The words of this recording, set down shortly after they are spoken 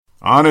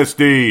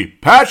Honesty,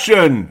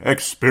 passion,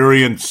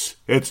 experience.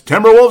 It's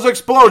Timberwolves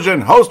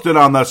Explosion, hosted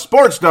on the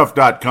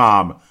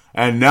sportstuff.com.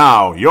 And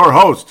now, your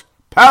host,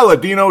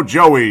 Paladino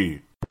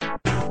Joey.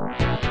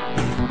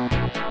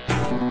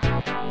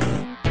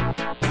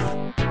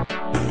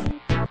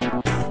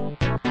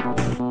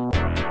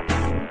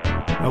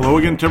 Hello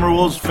again,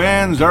 Timberwolves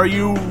fans. Are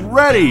you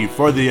ready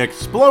for the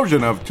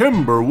explosion of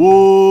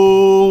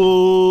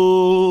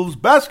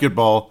Timberwolves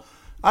basketball?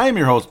 I am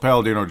your host,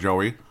 Paladino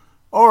Joey,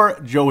 or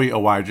Joey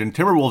Awajan.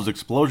 Timberwolves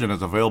Explosion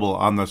is available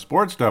on the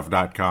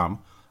sportstuff.com,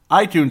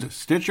 iTunes,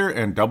 Stitcher,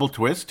 and Double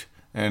Twist,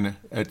 and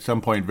at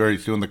some point very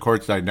soon the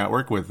Courtside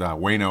Network with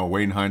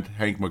Wayne Hunt,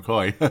 Hank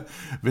McCoy,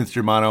 Vince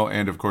Germano,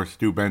 and of course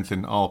Stu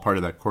Benson, all part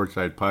of that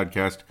Courtside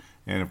podcast,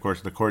 and of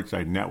course the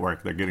Courtside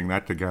Network. They're getting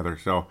that together,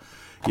 so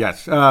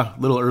yes,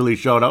 little early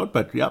shout out,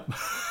 but yep.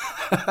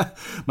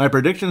 My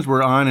predictions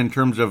were on in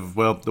terms of,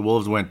 well, the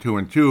Wolves went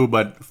 2-2,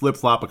 but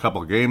flip-flop a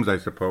couple of games, I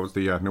suppose.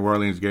 The New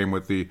Orleans game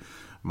with the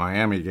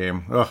Miami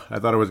game. I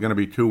thought it was going to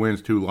be 2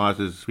 wins, 2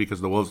 losses, because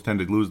the Wolves tend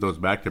to lose those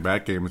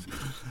back-to-back games.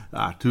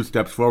 2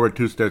 steps forward,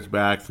 2 steps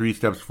back, 3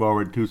 steps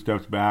forward, 2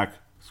 steps back.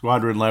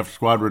 Squadron left,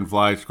 squadron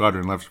fly,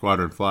 squadron left,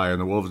 squadron fly.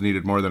 And the Wolves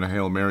needed more than a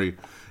Hail Mary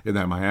in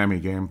that Miami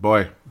game.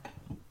 Boy.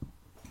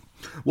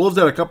 Wolves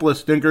had a couple of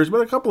stinkers,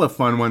 but a couple of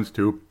fun ones,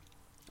 too.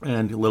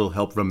 And a little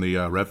help from the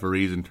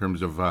referees in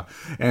terms of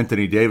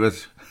Anthony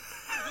Davis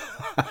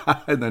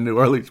in the New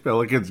Orleans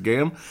Pelicans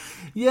game.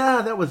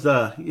 Yeah, that was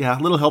a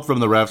little help from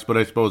the refs, but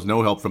I suppose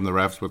no help from the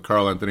refs with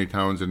Karl Anthony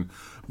Towns in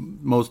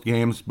most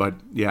games. But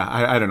yeah,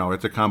 I don't know.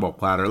 It's a combo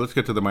platter. Let's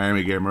get to the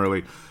Miami game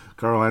early.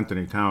 Karl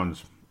Anthony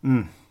Towns.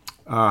 Tom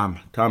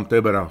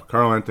Thibodeau.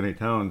 Karl Anthony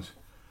Towns.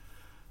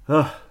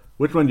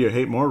 Which one do you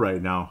hate more right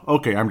now?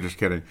 Okay, I'm just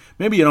kidding.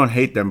 Maybe you don't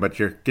hate them, but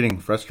you're getting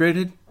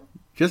frustrated?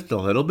 Just a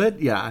little bit?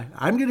 Yeah,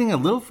 I'm getting a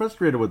little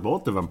frustrated with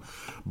both of them.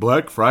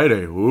 Black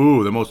Friday.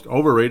 Ooh, the most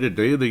overrated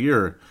day of the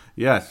year.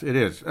 Yes, it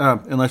is.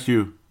 Unless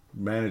you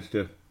manage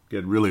to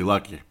get really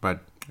lucky. But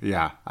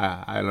yeah,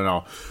 I don't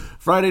know.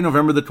 Friday,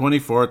 November the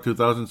 24th,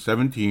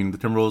 2017, the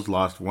Timberwolves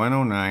lost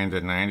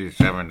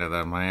 109-97 to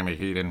the Miami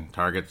Heat in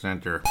Target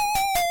Center.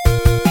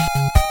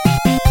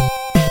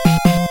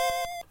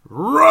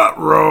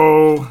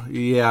 Ruh-roh.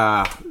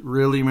 Yeah,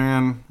 really,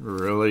 man?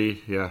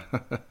 Really? Yeah.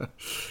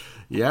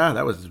 Yeah,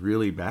 that was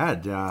really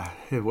bad.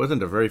 It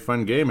wasn't a very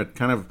fun game. It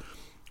kind of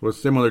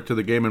was similar to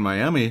the game in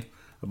Miami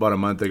about a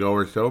month ago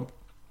or so.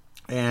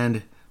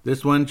 And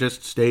this one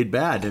just stayed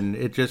bad, and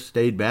it just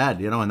stayed bad,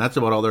 and that's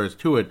about all there is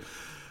to it.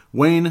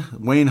 Wayne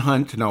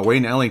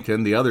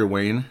Ellington, the other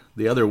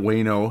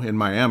Wayno in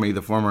Miami,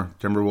 the former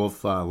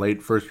Timberwolf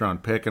late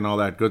first-round pick and all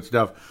that good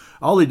stuff,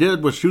 all he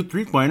did was shoot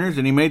three-pointers,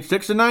 and he made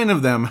 6 of 9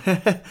 of them.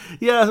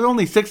 Yeah,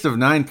 only 6 of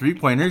 9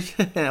 three-pointers.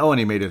 And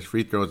he made his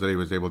free throws that he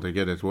was able to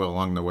get as well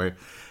along the way.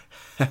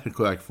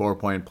 Like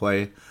 4-point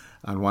play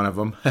on one of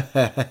them.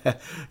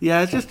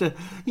 Yeah, it's just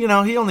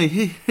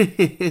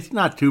it's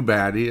not too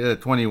bad. He had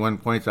 21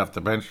 points off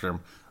the bench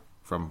from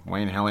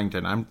Wayne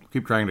Ellington. I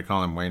keep trying to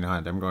call him Wayne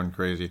Hunt. I'm going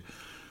crazy.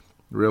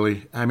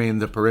 Really, I mean,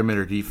 the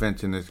perimeter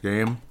defense in this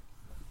game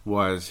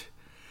was,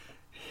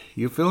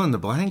 you fill in the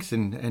blanks,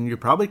 and you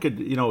probably could,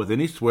 with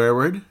any swear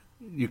word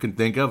you can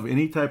think of,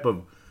 any type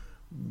of,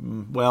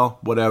 well,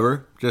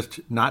 whatever, just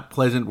not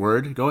pleasant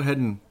word, go ahead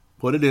and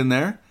put it in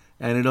there,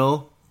 and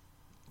it'll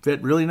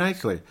fit really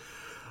nicely.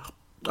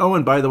 Oh,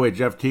 and by the way,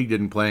 Jeff Teague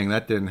didn't play, and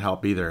that didn't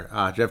help either.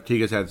 Jeff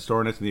Teague has had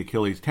soreness in the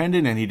Achilles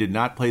tendon, and he did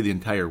not play the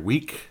entire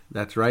week.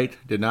 That's right,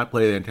 did not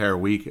play the entire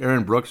week.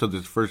 Aaron Brooks was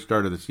his first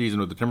start of the season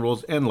with the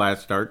Timberwolves, and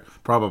last start,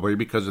 probably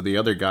because of the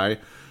other guy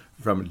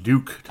from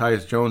Duke,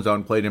 Tyus Jones,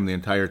 outplayed him the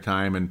entire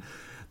time. And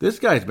this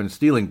guy's been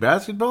stealing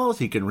basketballs.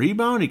 He can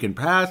rebound, he can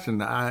pass,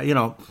 and, I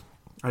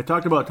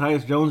talked about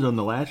Tyus Jones on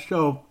the last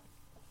show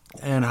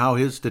and how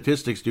his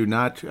statistics do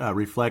not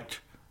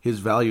reflect his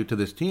value to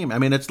this team. I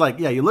mean, it's like,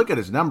 yeah, you look at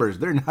his numbers,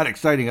 they're not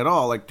exciting at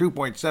all, like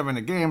 2.7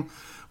 a game.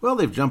 Well,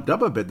 they've jumped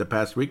up a bit the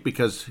past week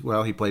because,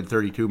 well, he played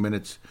 32 and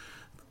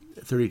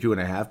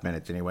a half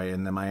minutes anyway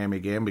in the Miami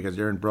game, because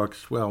Aaron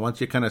Brooks, well,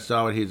 once you kind of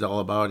saw what he's all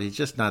about, he's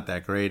just not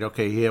that great.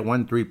 Okay, he had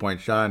 1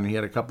 3-point shot and he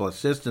had a couple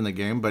assists in the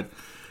game, but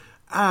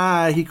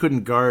he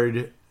couldn't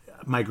guard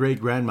my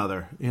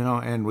great-grandmother,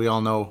 and we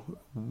all know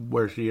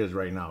where she is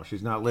right now.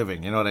 She's not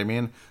living, you know what I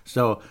mean?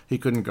 So he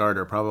couldn't guard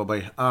her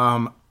probably.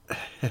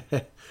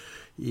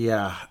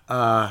 Yeah,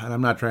 and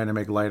I'm not trying to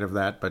make light of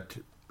that, but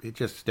it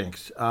just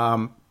stinks.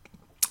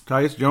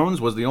 Tyus Jones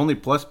was the only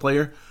plus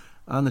player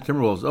on the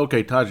Timberwolves.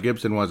 Okay, Taj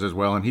Gibson was as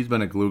well, and he's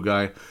been a glue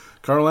guy.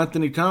 Karl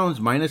Anthony Towns,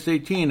 minus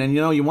 18. And,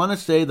 you want to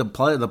say the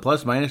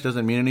plus-minus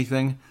doesn't mean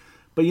anything,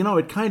 but,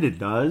 it kind of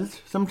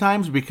does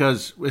sometimes,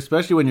 because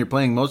especially when you're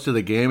playing most of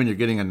the game and you're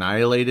getting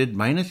annihilated,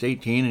 minus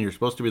 18, and you're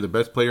supposed to be the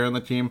best player on the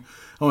team.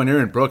 Oh, and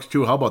Aaron Brooks,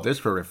 too. How about this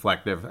for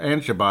reflective?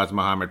 And Shabazz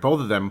Muhammad. Both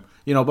of them,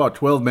 about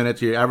 12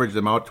 minutes. You average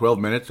them out, 12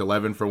 minutes,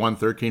 11 for one,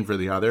 13 for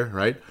the other,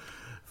 right?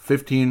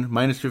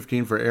 Minus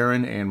 15 for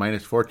Aaron, and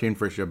minus 14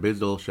 for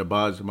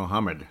Shabazz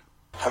Muhammad.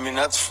 I mean,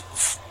 that's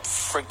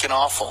freaking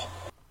awful.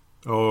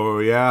 Oh,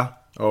 yeah?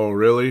 Oh,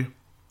 really?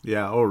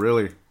 Yeah, oh,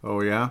 really?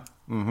 Oh, yeah?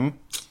 Mm-hmm.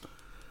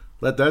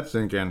 Let that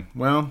sink in.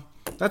 Well,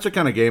 that's what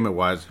kind of game it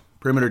was.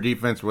 Perimeter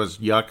defense was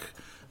yuck.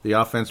 The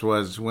offense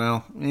was,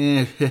 well,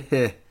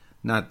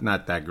 not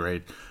that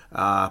great.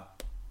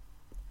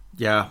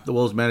 Yeah, the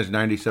Wolves managed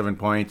 97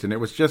 points, and it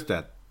was just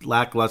a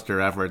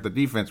lackluster effort. The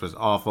defense was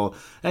awful.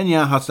 And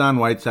yeah, Hassan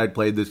Whiteside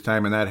played this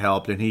time, and that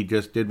helped, and he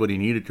just did what he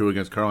needed to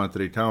against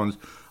Karl-Anthony Towns.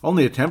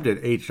 Only attempted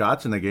 8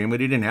 shots in the game, but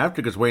he didn't have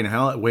to because Wayne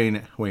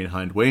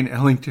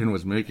Ellington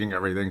was making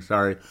everything.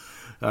 Sorry.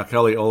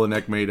 Kelly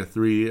Olynyk made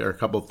a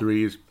couple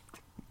threes.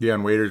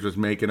 Deion Waiters was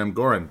making them.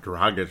 Goran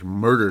Dragic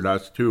murdered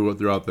us, too,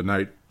 throughout the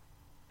night.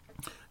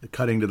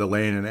 Cutting to the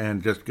lane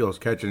and just goes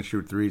catch and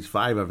shoot threes,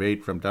 5 of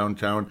 8 from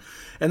downtown.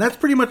 And that's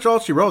pretty much all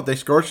she wrote. They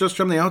scorched us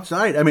from the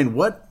outside. I mean,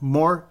 what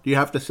more do you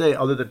have to say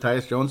other than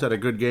Tyus Jones had a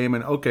good game?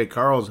 And, okay,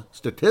 Carl's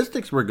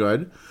statistics were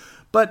good.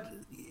 But,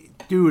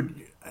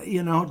 dude,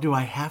 do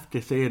I have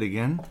to say it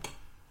again?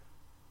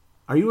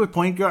 Are you a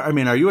point guard? I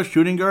mean, are you a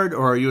shooting guard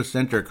or are you a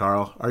center,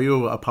 Carl? Are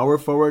you a power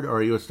forward or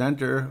are you a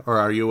center? Or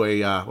are you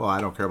well, I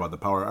don't care about the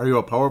power. Are you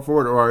a power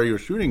forward or are you a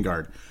shooting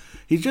guard?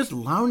 He's just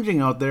lounging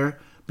out there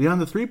beyond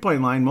the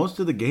three-point line most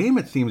of the game,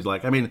 it seems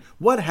like. I mean,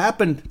 what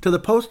happened to the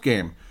post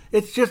game?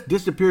 It's just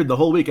disappeared the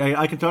whole week.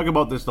 I can talk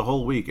about this the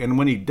whole week. And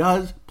when he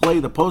does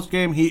play the post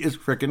game, he is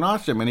freaking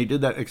awesome. And he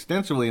did that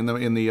extensively in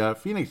the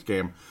Phoenix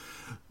game.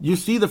 You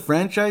see the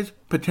franchise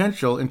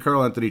potential in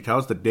Karl-Anthony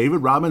Towns, the David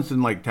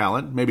Robinson-like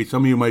talent. Maybe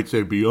some of you might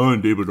say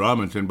beyond David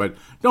Robinson, but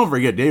don't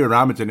forget, David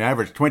Robinson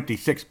averaged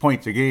 26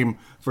 points a game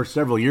for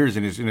several years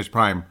in his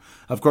prime.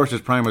 Of course,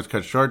 his prime was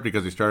cut short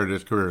because he started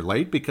his career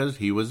late because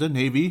he was a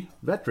Navy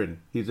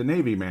veteran. He's a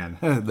Navy man,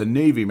 the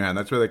Navy man.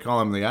 That's why they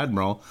call him the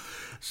Admiral.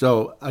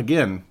 So,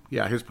 again,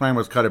 yeah, his prime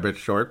was cut a bit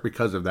short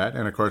because of that.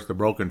 And, of course, the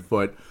broken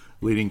foot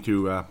leading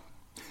to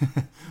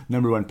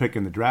number 1 pick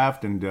in the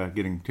draft and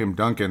getting Tim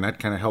Duncan. That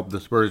kind of helped the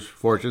Spurs'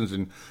 fortunes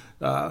and,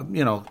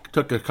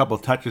 took a couple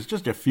touches,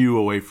 just a few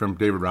away from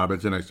David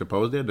Robinson, I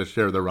suppose. They had to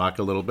share the rock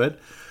a little bit.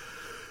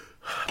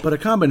 But a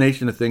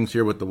combination of things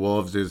here with the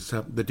Wolves is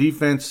the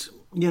defense.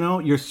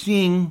 You're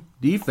seeing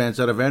defense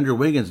out of Andrew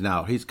Wiggins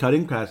now. He's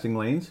cutting passing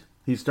lanes.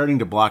 He's starting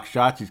to block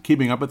shots. He's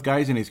keeping up with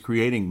guys, and he's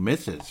creating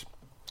misses.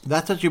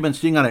 That's what you've been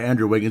seeing out of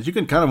Andrew Wiggins. You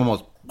can kind of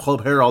almost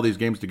compare all these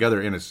games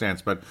together in a sense,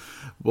 but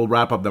we'll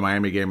wrap up the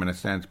Miami game in a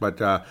sense.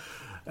 But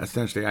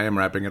essentially, I am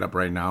wrapping it up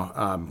right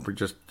now. We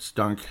just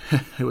stunk.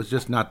 It was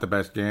just not the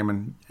best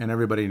game, and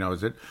everybody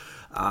knows it.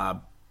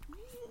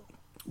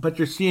 But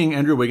you're seeing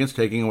Andrew Wiggins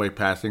taking away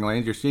passing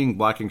lanes. You're seeing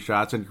blocking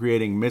shots and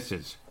creating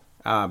misses.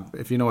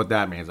 If you know what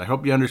that means. I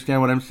hope you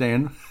understand what I'm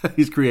saying.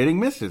 He's creating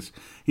misses.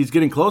 He's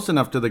getting close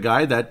enough to the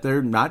guy that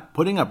they're not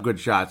putting up good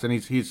shots, and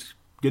he's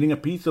getting a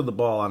piece of the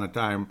ball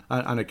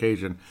on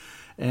occasion.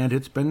 And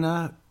it's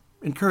been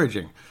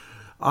encouraging.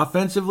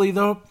 Offensively,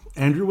 though,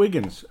 Andrew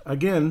Wiggins,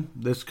 again,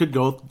 this could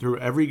go through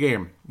every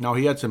game. Now,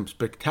 he had some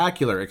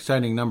spectacular,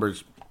 exciting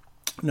numbers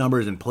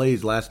and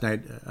plays last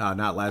night.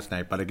 Not last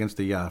night, but against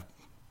the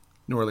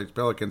New Orleans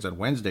Pelicans on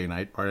Wednesday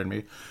night, pardon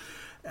me.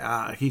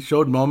 He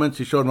showed moments.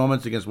 He showed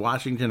moments against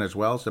Washington as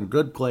well. Some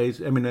good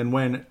plays. I mean, and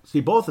when,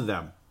 see both of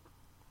them.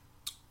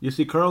 You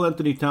see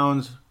Karl-Anthony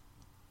Towns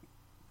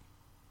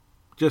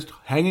just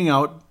hanging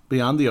out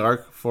beyond the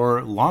arc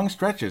for long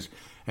stretches.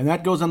 And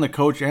that goes on the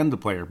coach and the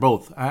player,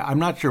 both. I'm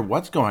not sure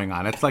what's going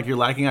on. It's like you're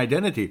lacking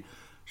identity.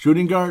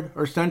 Shooting guard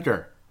or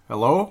center?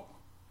 Hello?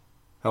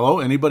 Hello?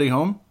 Anybody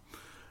home?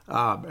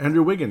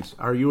 Andrew Wiggins,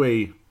 are you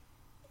a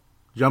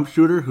jump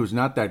shooter who's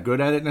not that good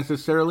at it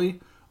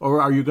necessarily?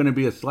 Or are you going to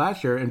be a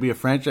slasher and be a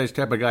franchise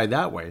type of guy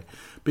that way?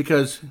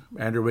 Because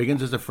Andrew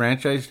Wiggins is a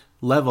franchise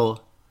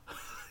level.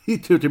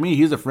 To me,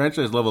 he's a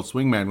franchise level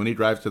swingman when he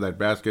drives to that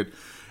basket.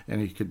 And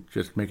he could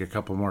just make a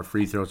couple more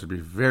free throws. It'd be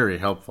very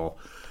helpful.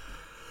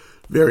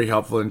 Very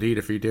helpful indeed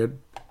if he did.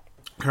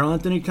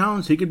 Karl-Anthony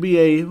Towns, he could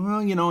be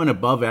an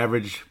above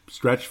average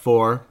stretch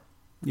 4,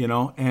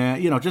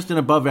 just an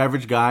above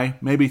average guy,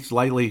 maybe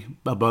slightly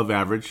above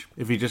average.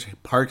 If he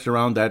just parks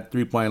around that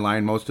 3-point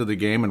line most of the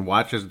game and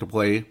watches the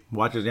play,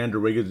 watches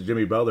Andrew Wiggins and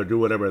Jimmy Butler do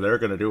whatever they're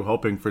going to do,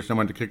 hoping for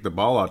someone to kick the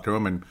ball out to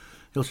him, and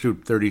he'll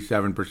shoot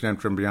 37%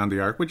 from beyond the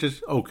arc, which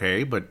is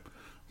okay, but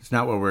it's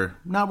not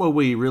what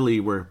we really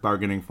were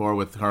bargaining for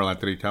with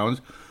Karl-Anthony Towns.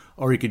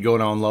 Or he could go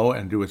down low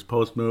and do his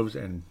post moves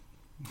and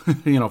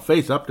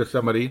face up to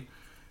somebody.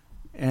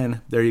 And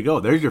there you go.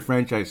 There's your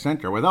franchise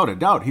center. Without a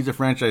doubt, he's a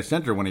franchise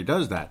center when he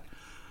does that.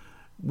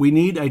 We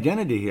need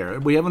identity here.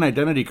 We have an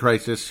identity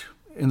crisis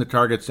in the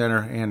Target Center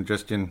and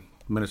just in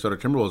Minnesota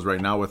Timberwolves right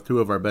now with 2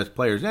 of our best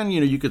players. And,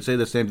 you could say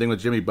the same thing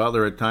with Jimmy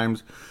Butler at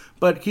times.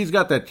 But he's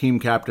got that team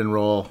captain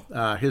role.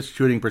 His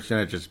shooting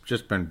percentage has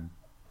just been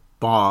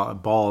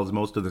balls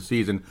most of the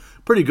season.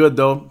 Pretty good,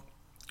 though.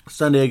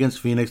 Sunday against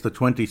Phoenix, the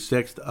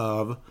 26th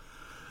of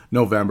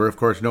November. Of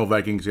course, no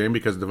Vikings game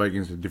because the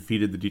Vikings had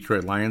defeated the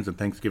Detroit Lions on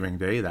Thanksgiving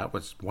Day. That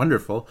was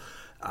wonderful.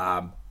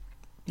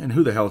 And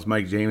who the hell is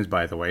Mike James,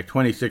 by the way?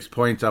 26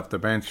 points off the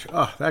bench.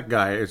 Oh, that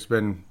guy has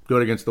been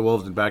good against the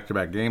Wolves in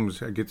back-to-back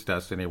games, against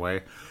us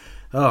anyway.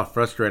 Oh,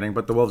 frustrating.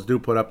 But the Wolves do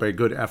put up a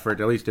good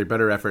effort, at least a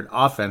better effort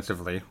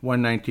offensively,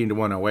 119 to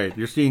 108.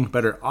 You're seeing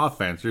better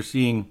offense. You're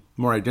seeing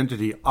more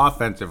identity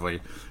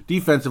offensively.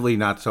 Defensively,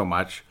 not so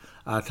much.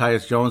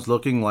 Tyus Jones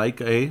looking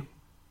like a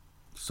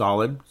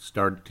solid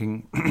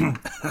starting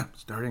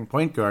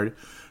point guard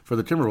for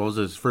the Timberwolves.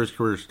 His first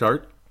career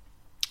start,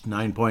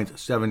 9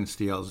 points, 7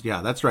 steals.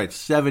 Yeah, that's right,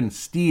 7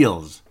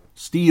 steals.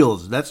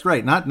 Steals, that's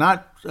right,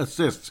 not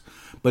assists.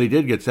 But he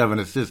did get 7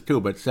 assists too,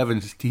 but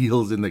 7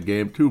 steals in the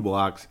game, 2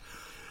 blocks.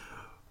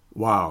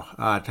 Wow,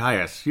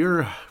 Tyus,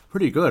 you're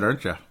pretty good,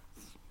 aren't you?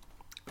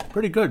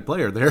 Pretty good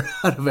player there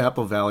out of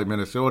Apple Valley,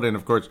 Minnesota. And,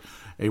 of course,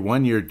 a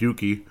one-year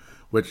Dookie,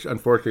 which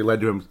unfortunately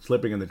led to him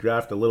slipping in the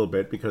draft a little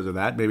bit because of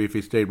that. Maybe if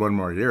he stayed one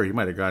more year, he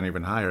might have gone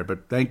even higher.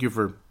 But thank you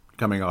for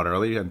coming out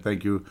early, and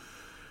thank you,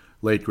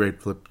 late,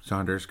 great Flip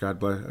Saunders.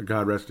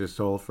 God rest his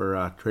soul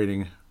for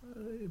trading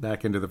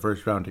back into the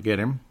first round to get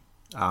him.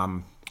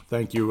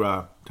 Thank you,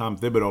 Tom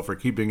Thibodeau, for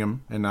keeping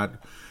him and not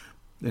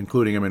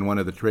including him in one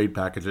of the trade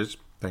packages.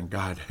 Thank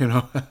God, you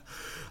know.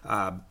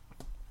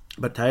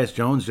 But Tyus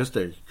Jones, just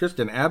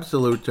an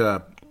absolute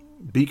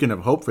beacon of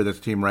hope for this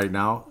team right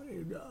now,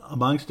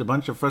 amongst a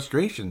bunch of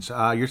frustrations.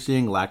 You're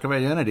seeing lack of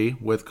identity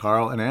with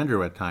Carl and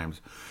Andrew at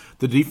times.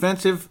 The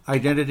defensive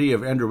identity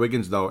of Andrew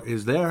Wiggins, though,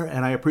 is there,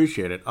 and I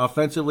appreciate it.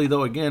 Offensively,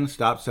 though, again,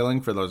 stop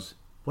selling for those,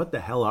 what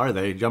the hell are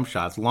they, jump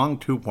shots, long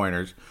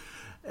two-pointers.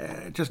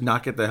 Just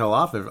knock it the hell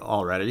off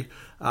already.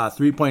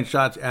 3-point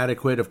shots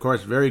adequate, of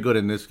course, very good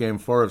in this game.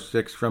 4 of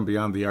 6 from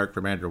beyond the arc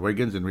from Andrew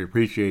Wiggins, and we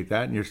appreciate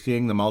that. And you're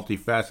seeing the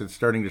multifacets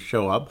starting to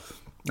show up.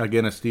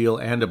 Again, a steal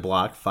and a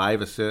block,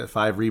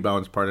 5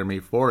 rebounds,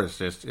 4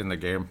 assists in the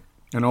game.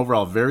 An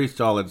overall very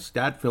solid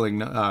stat-filling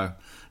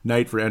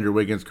night for Andrew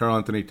Wiggins.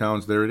 Karl-Anthony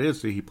Towns, there it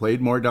is. He played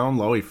more down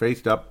low. He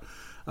faced up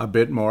a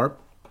bit more.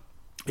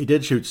 He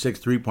did shoot 6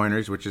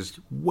 3-pointers, which is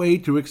way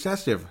too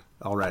excessive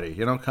already.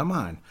 You know, come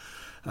on.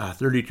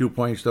 32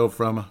 points, though,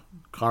 from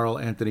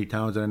Karl-Anthony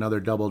Towns, and another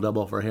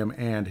double-double for him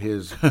and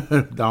his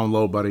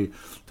down-low buddy,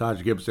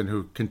 Taj Gibson,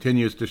 who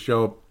continues to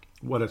show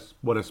what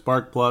a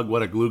spark plug,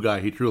 what a glue guy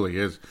he truly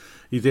is.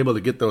 He's able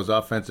to get those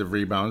offensive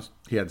rebounds.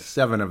 He had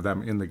 7 of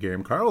them in the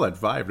game. Karl had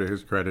 5 to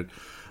his credit,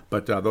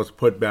 but those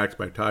putbacks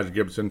by Taj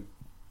Gibson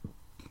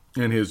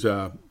and his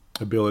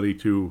ability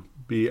to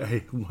be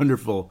a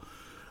wonderful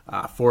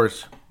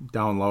force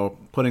down low,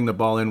 putting the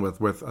ball in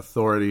with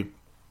authority,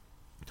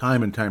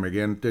 time and time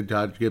again, did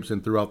Taj Gibson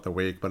throughout the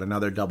week, but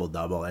another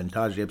double-double, and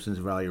Taj Gibson's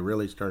value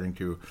really starting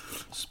to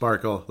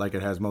sparkle like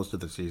it has most of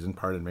the season,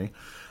 pardon me.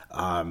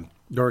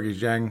 Gorgui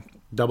Dieng,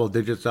 double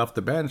digits off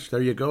the bench.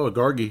 There you go, a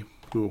Gorgui,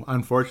 who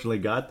unfortunately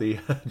got the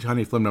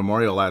Johnny Flynn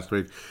Memorial last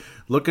week,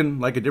 looking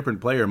like a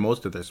different player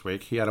most of this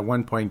week. He had a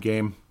 1-point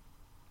game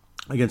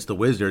against the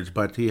Wizards,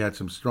 but he had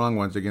some strong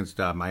ones against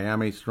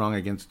Miami, strong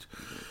against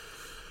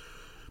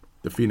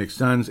the Phoenix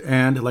Suns,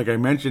 and like I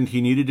mentioned,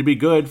 he needed to be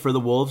good for the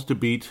Wolves to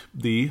beat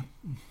the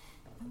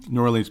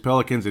New Orleans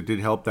Pelicans. It did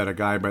help that a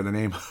guy by the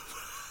name of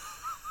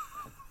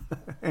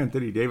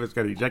Anthony Davis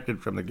got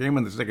ejected from the game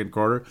in the second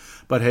quarter.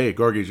 But hey,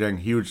 Gorgui Dieng,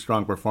 huge,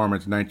 strong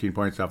performance, 19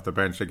 points off the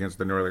bench against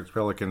the New Orleans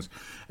Pelicans,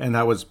 and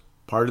that was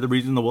part of the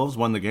reason the Wolves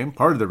won the game.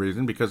 Part of the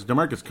reason, because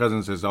DeMarcus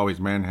Cousins has always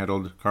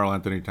manhandled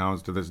Karl-Anthony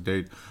Towns to this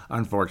date,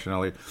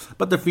 unfortunately.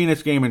 But the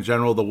Phoenix game in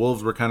general, the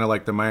Wolves were kind of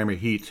like the Miami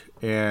Heat,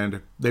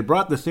 and they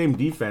brought the same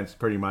defense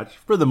pretty much,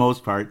 for the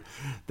most part,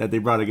 that they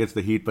brought against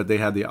the Heat, but they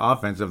had the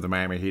offense of the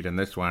Miami Heat in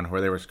this one, where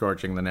they were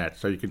scorching the net.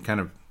 So you can kind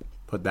of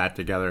put that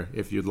together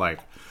if you'd like.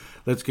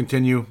 Let's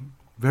continue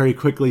very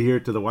quickly here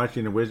to the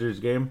Washington Wizards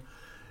game.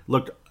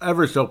 Looked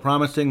ever so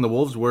promising. The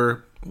Wolves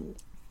were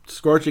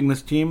scorching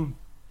this team.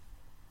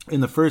 In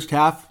the first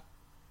half,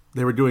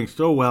 they were doing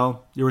so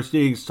well. You were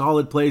seeing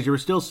solid plays. You were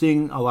still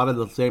seeing a lot of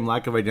the same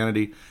lack of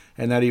identity,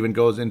 and that even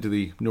goes into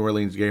the New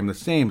Orleans game. The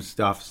same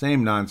stuff,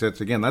 same nonsense.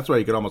 Again, that's why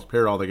you could almost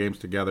pair all the games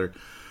together.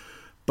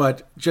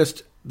 But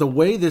just the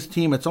way this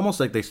team, it's almost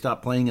like they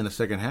stopped playing in the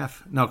second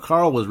half. Now,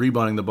 Carl was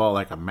rebounding the ball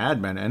like a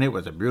madman, and it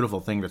was a beautiful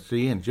thing to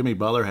see. And Jimmy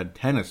Butler had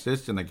 10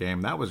 assists in the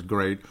game. That was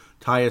great.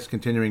 Tyus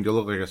continuing to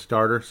look like a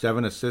starter.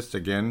 7 assists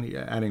again,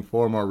 adding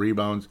 4 more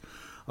rebounds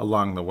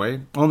along the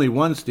way. Only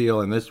 1 steal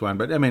in this one,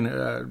 but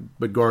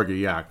Gorgui,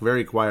 yeah,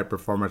 very quiet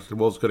performance. The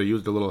Wolves could have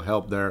used a little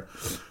help there,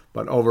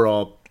 but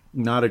overall,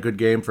 not a good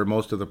game for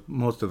most of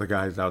the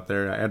guys out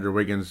there. Andrew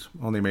Wiggins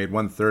only made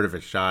 1/3 of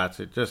his shots.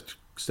 It just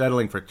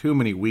settling for too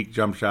many weak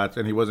jump shots,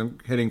 and he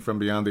wasn't hitting from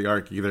beyond the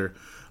arc either.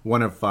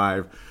 1 of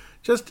 5.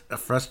 Just a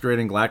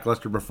frustrating,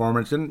 lackluster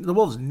performance, and the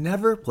Wolves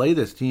never play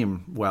this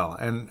team well,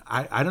 and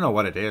I don't know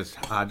what it is.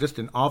 Just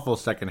an awful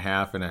second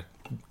half and a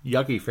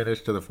yucky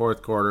finish to the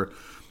fourth quarter.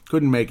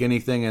 Couldn't make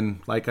anything,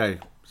 and like I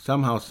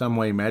somehow, some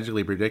way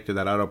magically predicted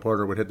that Otto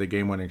Porter would hit the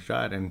game-winning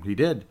shot, and he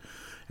did.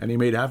 And he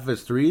made half of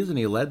his threes, and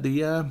he led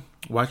the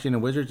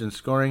Washington Wizards in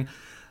scoring.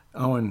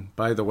 Oh, and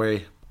by the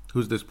way,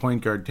 who's this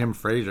point guard, Tim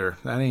Frazier?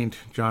 That ain't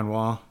John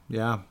Wall.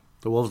 Yeah,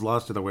 the Wolves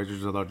lost to the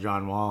Wizards without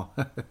John Wall.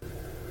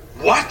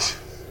 What?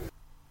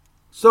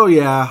 So,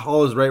 yeah,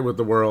 all is right with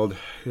the world.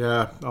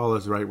 Yeah, all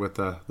is right with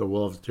the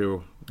Wolves,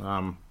 too.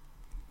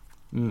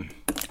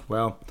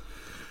 Well,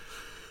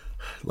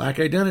 Lack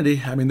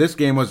identity. I mean, this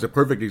game was the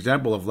perfect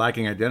example of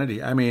lacking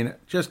identity. I mean,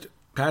 just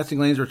passing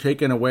lanes were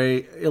taken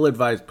away,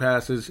 ill-advised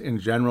passes in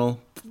general.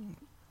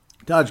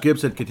 Taj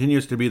Gibson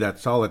continues to be that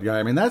solid guy.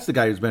 I mean, that's the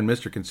guy who's been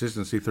Mr.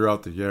 Consistency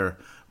throughout the year.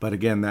 But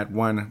again, that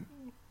one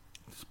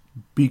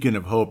beacon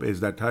of hope is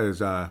that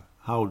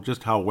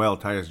how well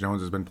Tyus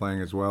Jones has been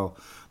playing as well.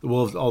 The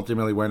Wolves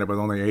ultimately went up with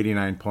only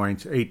 89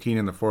 points, 18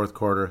 in the fourth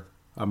quarter,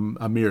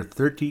 a mere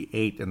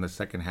 38 in the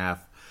second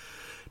half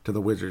to the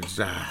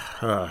Wizards,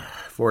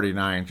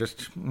 49.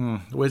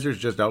 The Wizards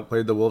just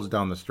outplayed the Wolves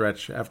down the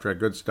stretch after a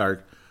good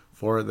start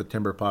for the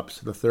Timber Pups.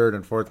 The third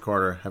and fourth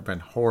quarter have been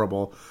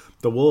horrible.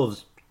 The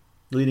Wolves,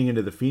 leading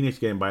into the Phoenix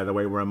game, by the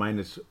way, were a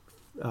minus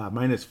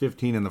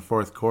 15 in the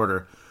fourth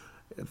quarter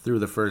through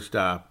the first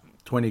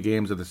 20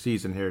 games of the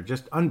season here.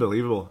 Just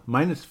unbelievable.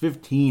 Minus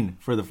 15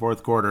 for the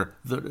fourth quarter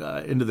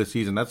into the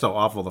season. That's how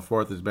awful the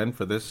fourth has been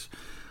for this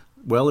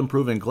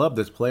well-improving club,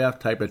 this playoff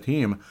type of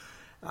team.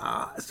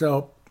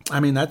 I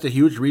mean, that's a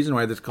huge reason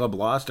why this club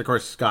lost. Of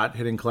course, Scott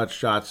hitting clutch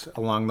shots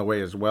along the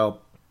way as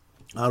well.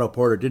 Otto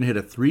Porter didn't hit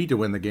a 3 to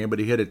win the game, but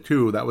he hit a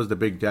 2. That was the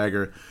big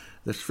dagger.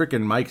 This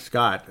freaking Mike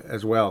Scott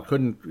as well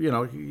couldn't,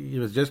 he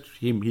was just,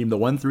 the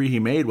 1 3 he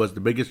made was the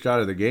biggest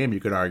shot of the game, you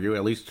could argue,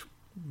 at least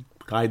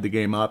tied the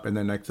game up. And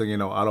then next thing you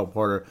know, Otto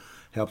Porter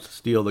helps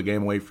steal the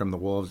game away from the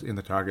Wolves in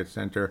the Target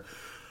Center.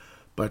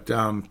 But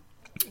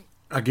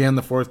again,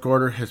 the fourth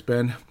quarter has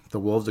been the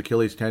Wolves'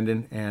 Achilles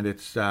tendon, and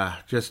it's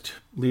just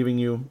leaving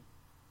you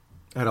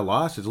at a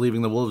loss. It's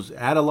leaving the Wolves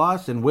at a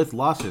loss and with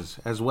losses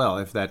as well,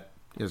 if that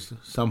is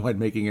somewhat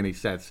making any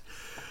sense.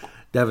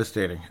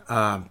 Devastating.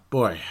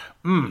 Boy.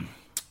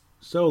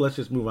 So let's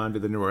just move on to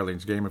the New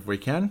Orleans game if we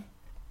can.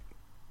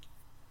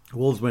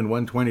 Wolves win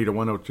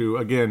 120-102.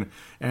 Again,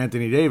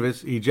 Anthony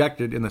Davis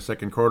ejected in the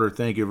second quarter.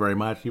 Thank you very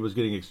much. He was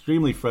getting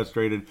extremely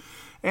frustrated.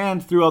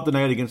 And throughout the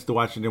night against the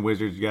Washington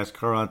Wizards, yes,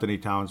 Karl-Anthony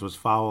Towns was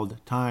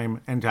fouled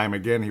time and time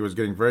again. He was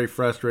getting very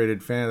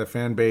frustrated. The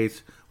fan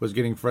base was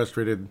getting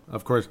frustrated.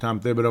 Of course, Tom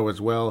Thibodeau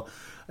as well.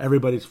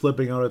 Everybody's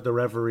flipping out at the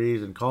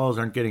referees and calls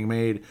aren't getting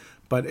made.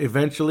 But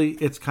eventually,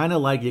 it's kind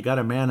of like you got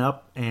to man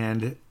up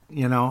and,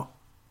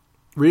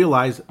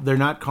 realize they're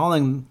not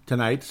calling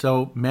tonight.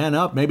 So man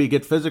up, maybe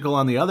get physical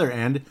on the other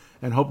end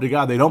and hope to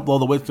God they don't blow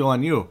the whistle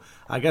on you.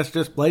 I guess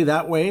just play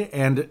that way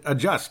and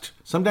adjust.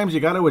 Sometimes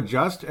you got to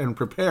adjust and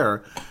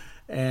prepare,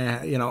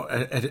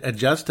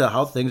 adjust to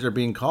how things are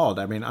being called.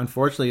 I mean,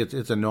 unfortunately,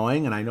 it's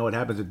annoying, and I know it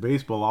happens in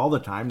baseball all the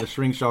time. The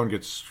strike zone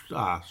gets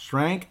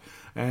shrank,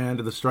 and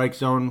the strike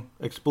zone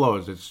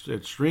explodes.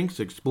 It shrinks,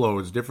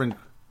 explodes. Different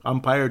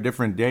umpire,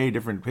 different day,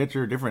 different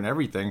pitcher, different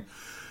everything.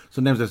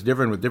 Sometimes it's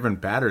different with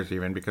different batters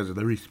even because of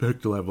the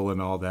respect level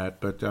and all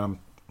that. But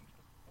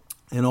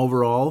in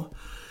overall,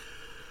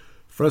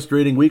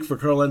 frustrating week for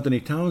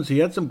Karl-Anthony Towns. He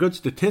had some good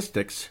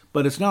statistics,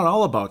 but it's not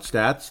all about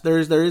stats. There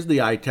is the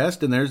eye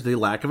test and there's the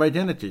lack of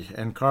identity.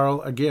 And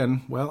Karl,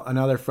 again,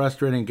 another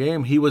frustrating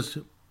game. He was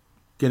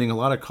getting a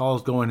lot of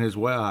calls going his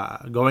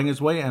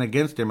way and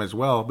against him as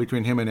well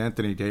between him and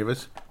Anthony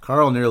Davis.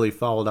 Karl nearly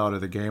fouled out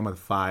of the game with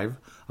 5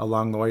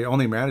 along the way.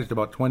 Only managed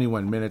about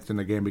 21 minutes in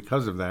the game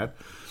because of that.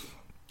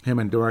 Him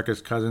and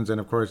DeMarcus Cousins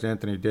and, of course,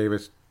 Anthony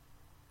Davis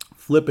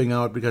flipping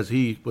out because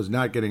he was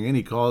not getting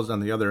any calls on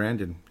the other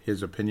end, in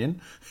his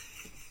opinion.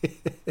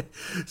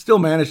 Still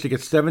managed to get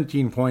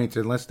 17 points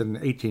in less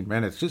than 18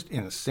 minutes. Just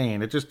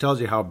insane. It just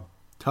tells you how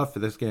tough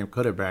this game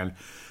could have been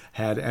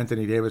had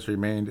Anthony Davis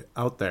remained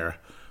out there.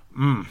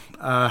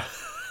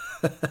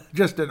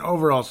 Just an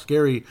overall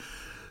scary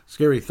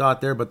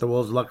thought there, but the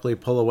Wolves luckily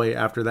pull away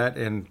after that,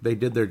 and they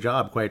did their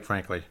job, quite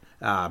frankly.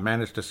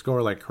 Managed to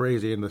score like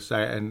crazy in the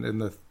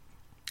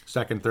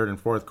second, third, and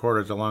fourth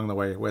quarters along the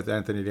way with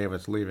Anthony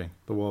Davis leaving.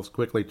 The Wolves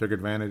quickly took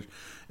advantage,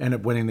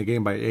 ended up winning the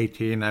game by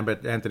 18. I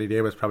bet Anthony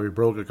Davis probably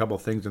broke a couple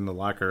things in the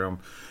locker room.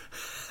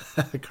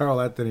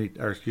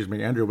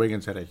 Andrew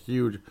Wiggins had a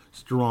huge,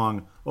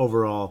 strong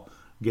overall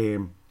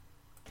game,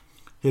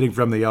 hitting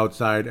from the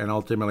outside and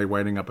ultimately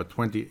winding up at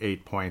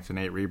 28 points and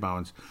 8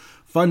 rebounds.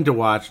 Fun to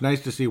watch.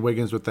 Nice to see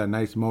Wiggins with that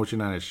nice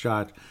motion on his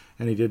shot,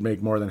 and he did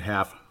make more than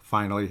half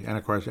finally, and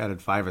of course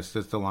added 5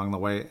 assists along the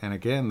way. And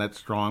again, that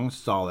strong,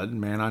 solid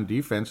man on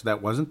defense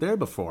that wasn't there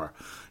before.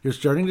 You're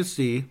starting to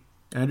see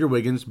Andrew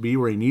Wiggins be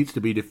where he needs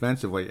to be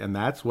defensively, and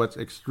that's what's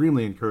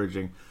extremely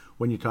encouraging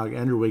when you talk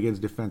Andrew Wiggins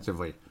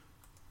defensively.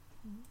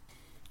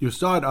 You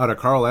saw it out of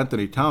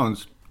Karl-Anthony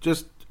Towns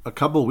just a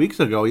couple weeks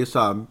ago. You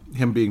saw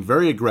him being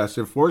very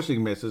aggressive,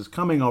 forcing misses,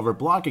 coming over,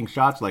 blocking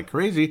shots like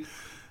crazy,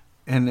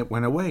 and it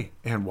went away.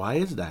 And why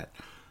is that?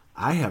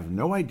 I have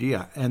no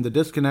idea. And the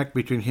disconnect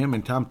between him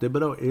and Tom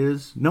Thibodeau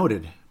is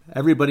noted.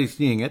 Everybody's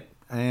seeing it.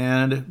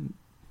 And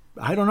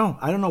I don't know.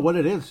 I don't know what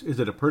it is. Is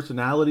it a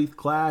personality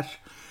clash?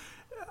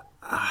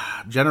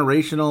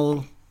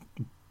 Generational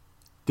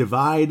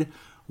divide?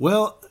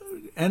 Well,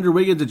 Andrew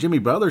Wiggins and Jimmy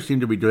Butler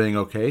seem to be doing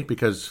okay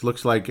because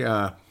looks like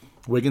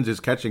Wiggins is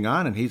catching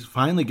on and he's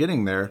finally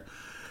getting there.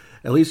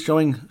 at least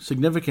showing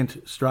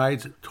significant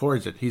strides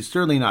towards it. He's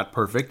certainly not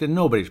perfect, and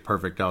nobody's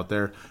perfect out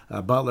there.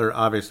 Butler,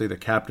 obviously the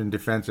captain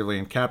defensively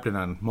and captain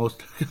on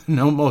most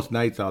most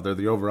nights out there,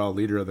 the overall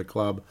leader of the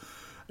club.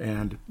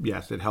 And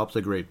yes, it helps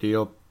a great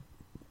deal.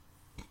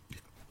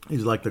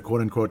 He's like the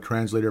quote-unquote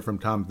translator from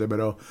Tom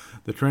Thibodeau.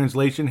 The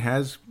translation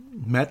has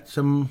met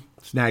some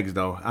snags,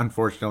 though,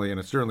 unfortunately, and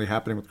it's certainly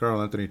happening with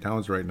Karl-Anthony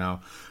Towns right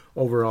now.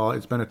 Overall,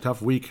 it's been a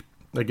tough week.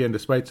 Again,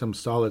 despite some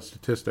solid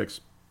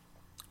statistics,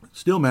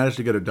 still managed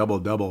to get a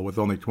double-double with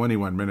only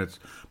 21 minutes,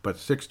 but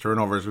 6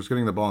 turnovers, was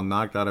getting the ball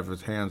knocked out of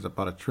his hands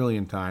about 1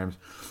 trillion times.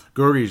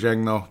 Gorgui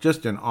Dieng, though,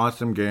 just an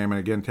awesome game, and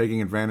again,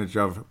 taking advantage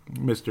of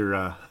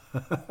Mr.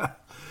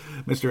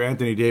 Mr.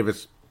 Anthony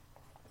Davis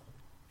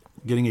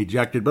getting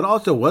ejected, but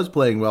also was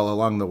playing well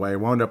along the way,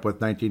 wound up with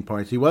 19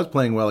 points. He was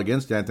playing well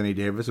against Anthony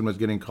Davis and was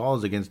getting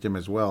calls against him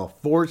as well.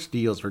 4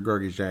 steals for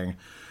Gorgui Dieng,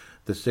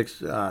 the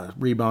 6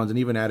 rebounds, and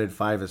even added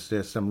 5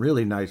 assists. Some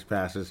really nice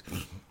passes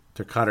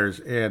to cutters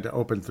and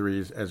open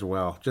threes as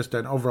well. Just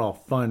an overall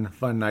fun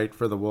night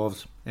for the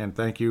Wolves, and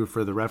thank you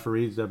for the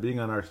referees being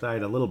on our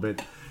side a little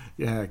bit.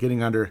 Yeah,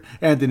 getting under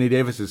Anthony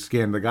Davis's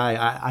skin. The guy,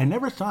 I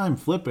never saw him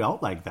flip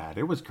out like that.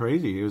 It was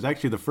crazy. It was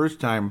actually the first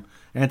time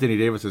Anthony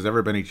Davis has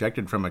ever been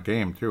ejected from a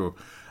game, too.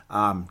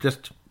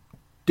 Just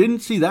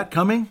didn't see that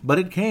coming, but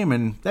it came,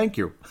 and thank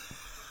you.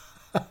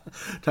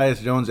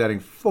 Tyus Jones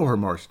adding 4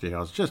 more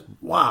steals. Just,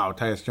 wow,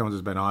 Tyus Jones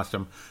has been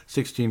awesome.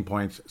 16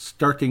 points.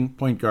 Starting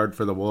point guard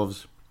for the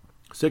Wolves.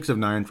 6 of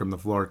 9 from the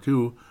floor.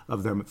 2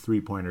 of them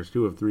three-pointers.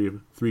 2 of 3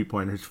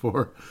 three-pointers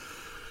for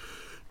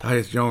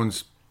Tyus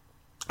Jones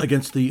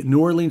against the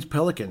New Orleans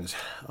Pelicans.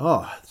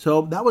 Oh,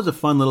 so that was a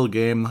fun little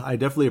game. I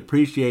definitely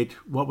appreciate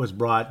what was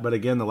brought, but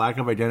again, the lack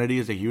of identity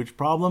is a huge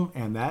problem,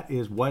 and that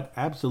is what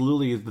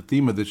absolutely is the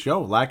theme of the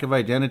show. Lack of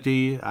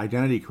identity,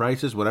 identity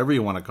crisis, whatever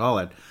you want to call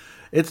it.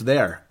 It's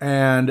there.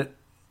 And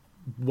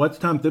what's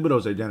Tom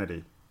Thibodeau's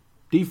identity?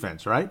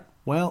 Defense, right?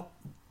 Well,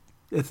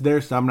 it's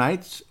there some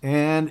nights,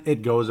 and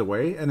it goes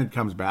away, and it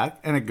comes back,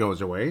 and it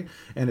goes away,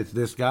 and it's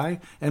this guy,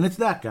 and it's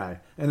that guy,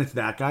 and it's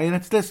that guy, and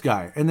it's this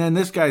guy. And then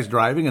this guy's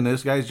driving, and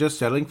this guy's just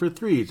settling for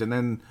threes, and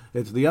then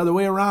it's the other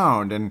way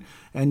around,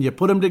 and you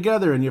put them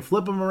together, and you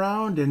flip them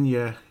around, and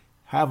you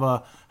have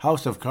a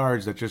house of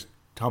cards that just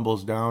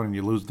tumbles down, and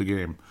you lose the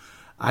game.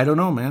 I don't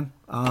know, man.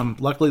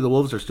 Luckily, the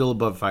Wolves are still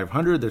above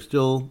 500. They're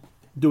still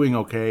doing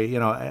okay. You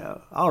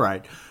know, all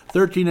right.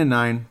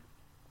 13-9.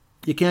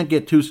 You can't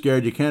get too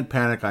scared. You can't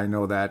panic. I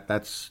know that.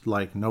 That's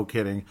like no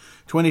kidding.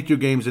 22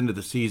 games into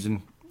the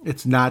season.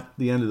 It's not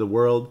the end of the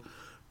world.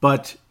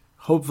 But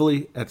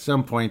hopefully at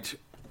some point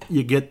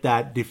you get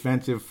that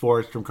defensive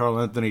force from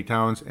Karl-Anthony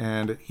Towns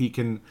and he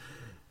can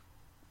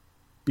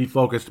be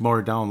focused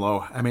more down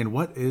low. I mean,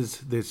 what is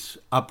this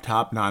up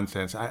top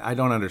nonsense? I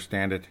don't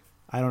understand it.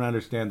 I don't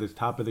understand this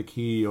top of the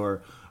key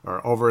or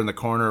over in the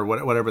corner,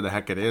 whatever the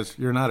heck it is.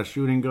 You're not a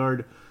shooting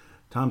guard.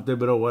 Tom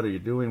Thibodeau, what are you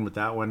doing with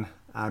that one?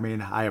 I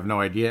mean, I have no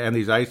idea. And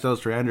these ISOs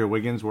for Andrew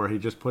Wiggins where he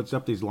just puts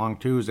up these long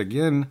twos.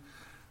 Again,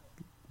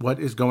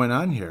 what is going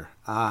on here?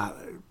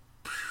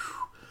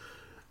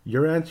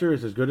 Your answer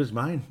is as good as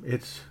mine.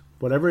 It's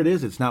whatever it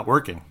is, it's not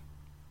working.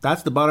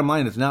 That's the bottom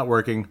line. It's not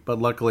working. But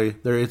luckily,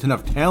 there is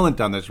enough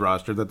talent on this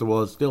roster that the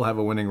Wolves still have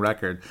a winning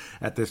record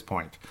at this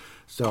point.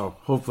 So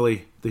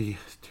hopefully the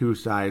two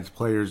sides,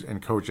 players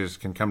and coaches,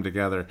 can come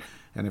together.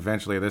 And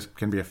eventually this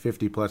can be a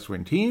 50-plus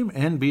win team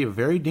and be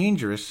very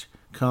dangerous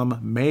come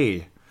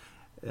May.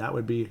 That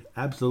would be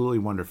absolutely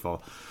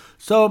wonderful.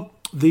 So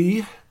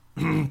the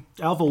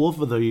Alpha Wolf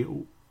of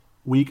the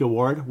Week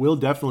award will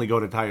definitely go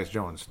to Tyus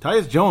Jones.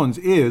 Tyus Jones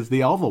is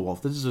the Alpha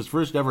Wolf. This is his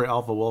first ever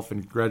Alpha Wolf,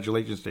 and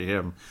congratulations to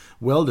him.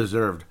 Well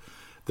deserved.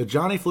 The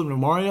Johnny Flynn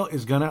Memorial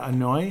is going to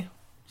annoy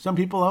some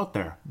people out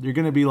there. You're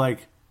going to be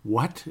like,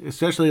 what?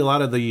 Especially a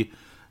lot of the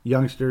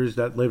youngsters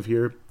that live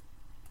here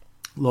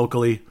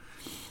locally.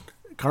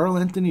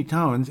 Karl-Anthony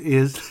Towns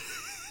is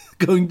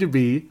going to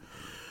be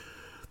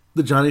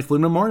the Johnny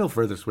Flynn Memorial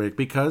for this week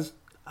because,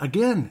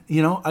 again,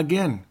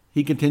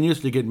 he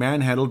continues to get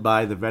manhandled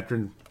by the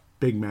veteran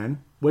big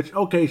men, which,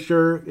 okay,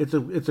 sure, it's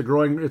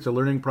a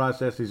learning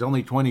process. He's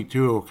only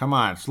 22. Come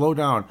on, slow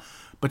down.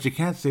 But you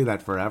can't say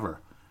that forever.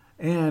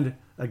 And,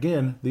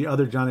 again, the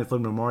other Johnny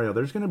Flynn Memorial,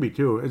 there's going to be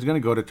 2. It's going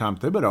to go to Tom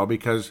Thibodeau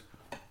because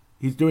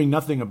he's doing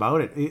nothing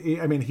about it.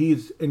 I mean,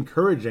 he's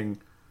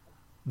encouraging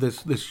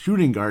this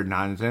shooting guard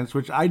nonsense,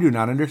 which I do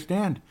not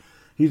understand.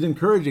 He's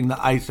encouraging the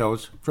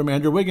ISOs from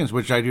Andrew Wiggins,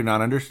 which I do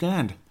not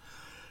understand.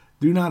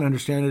 Do not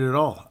understand it at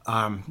all.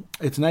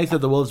 It's nice that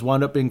the Wolves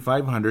wound up being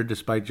 500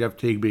 despite Jeff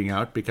Teague being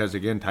out because,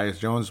 again, Tyus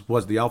Jones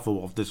was the Alpha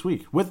Wolf this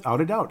week,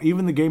 without a doubt.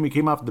 Even the game he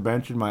came off the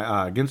bench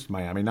against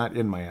Miami, not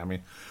in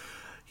Miami,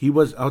 he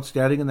was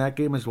outstanding in that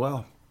game as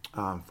well,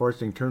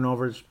 forcing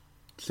turnovers,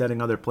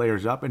 setting other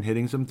players up, and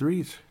hitting some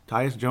threes.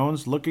 Tyus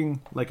Jones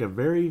looking like a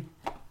very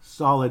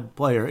solid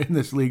player in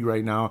this league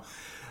right now.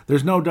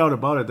 There's no doubt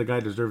about it. The guy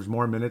deserves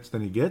more minutes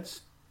than he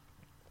gets.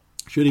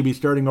 Should he be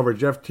starting over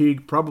Jeff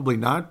Teague? Probably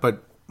not,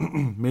 but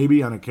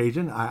maybe on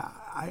occasion.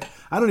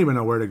 I don't even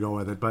know where to go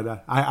with it,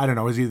 but I don't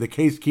know. Is he the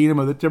Case Keenum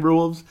of the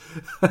Timberwolves?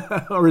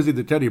 Or is he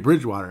the Teddy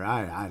Bridgewater?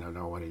 I don't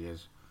know what he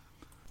is.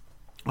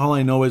 All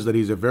I know is that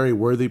he's a very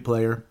worthy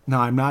player.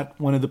 Now, I'm not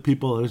one of the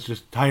people who's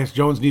just, Tyus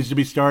Jones needs to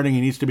be starting, he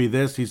needs to be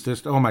this. He's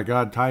just, oh my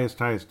God,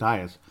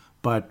 Tyus.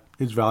 But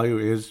his value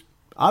is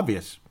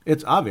obvious.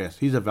 It's obvious.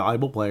 He's a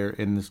valuable player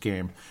in this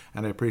game,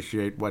 and I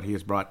appreciate what he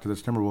has brought to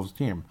this Timberwolves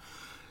team.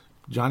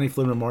 Johnny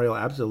Flynn Memorial,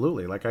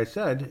 absolutely. Like I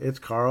said, it's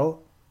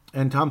Carl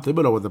and Tom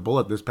Thibodeau with a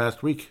bullet this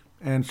past week.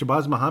 And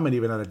Shabazz Muhammad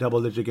even had a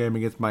double-digit game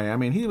against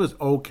Miami, and he was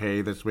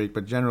okay this week,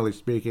 but generally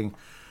speaking,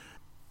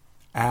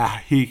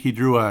 he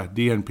drew a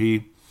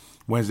DNP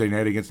Wednesday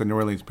night against the New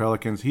Orleans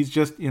Pelicans. He's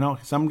just,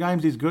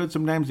 sometimes he's good,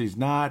 sometimes he's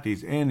not.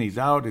 He's in, he's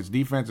out. His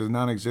defense is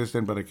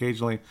non-existent, but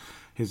occasionally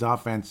his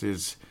offense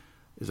is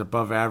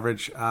above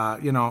average.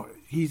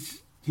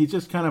 He's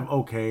just kind of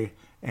okay.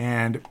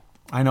 And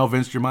I know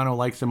Vince Germano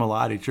likes him a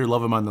lot. He'd sure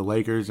love him on the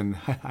Lakers. And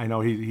I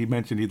know he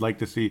mentioned he'd like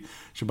to see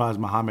Shabazz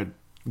Muhammad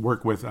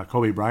work with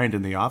Kobe Bryant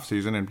in the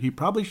offseason, and he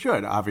probably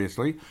should,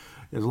 obviously,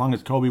 as long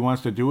as Kobe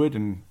wants to do it.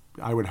 And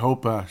I would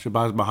hope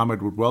Shabazz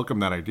Muhammad would welcome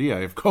that idea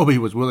if Kobe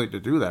was willing to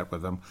do that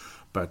with him.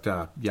 But,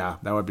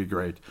 that would be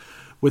great.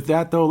 With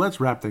that, though, let's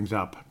wrap things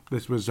up.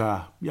 This was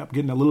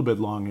getting a little bit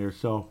long here,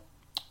 so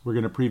we're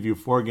going to preview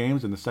 4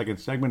 games in the second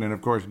segment and,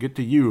 of course, get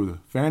to you, the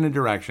fan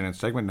interaction, in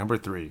segment number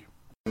 3.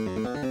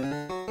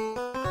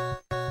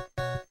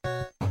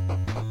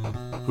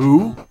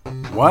 Who?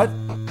 What?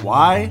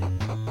 Why?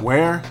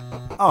 Where?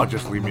 Oh,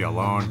 just leave me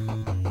alone.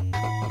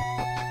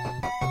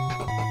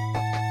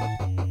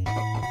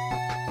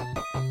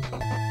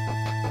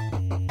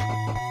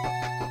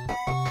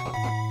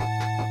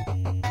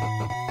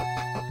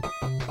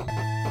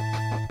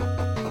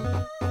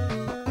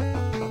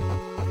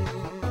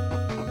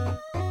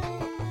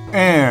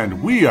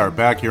 And we are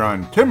back here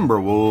on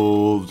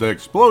Timberwolves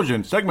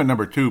Explosion, segment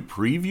number 2,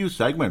 preview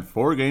segment,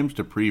 4 games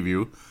to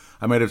preview.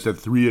 I might have said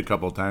 3 a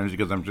couple times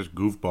because I'm just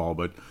goofball,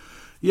 but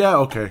yeah,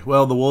 okay.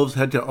 Well, the Wolves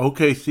head to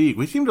OKC.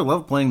 We seem to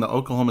love playing the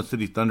Oklahoma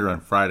City Thunder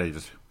on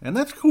Fridays, and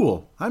that's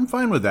cool. I'm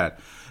fine with that.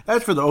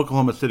 As for the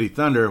Oklahoma City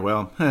Thunder,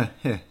 well,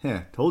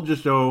 told you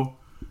so.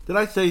 Did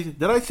I say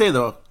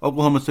the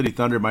Oklahoma City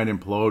Thunder might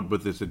implode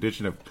with this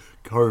addition of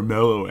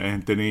Carmelo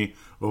Anthony?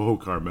 Oh,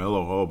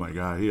 Carmelo, oh my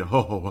God.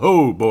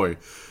 Oh boy.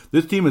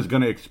 This team is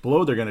going to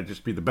explode. They're going to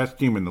just be the best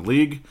team in the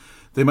league.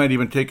 They might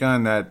even take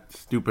on that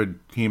stupid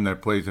team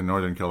that plays in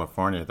Northern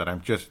California that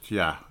I'm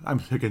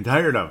sick and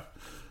tired of.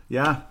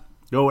 Yeah,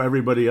 go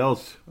everybody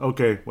else.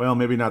 Okay, well,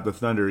 maybe not the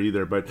Thunder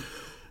either, but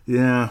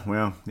they're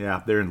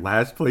in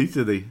last place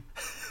in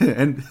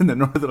the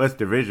Northwest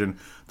Division.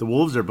 The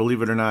Wolves are,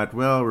 believe it or not,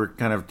 we're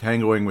kind of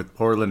tangoing with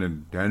Portland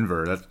and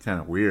Denver. That's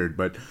kind of weird,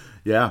 but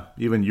yeah,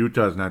 even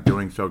Utah's not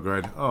doing so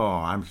good. Oh,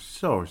 I'm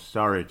so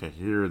sorry to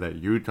hear that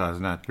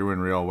Utah's not doing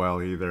real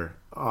well either.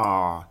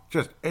 Oh,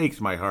 just aches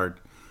my heart.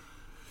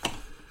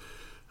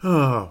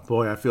 Oh,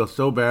 boy, I feel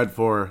so bad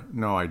for...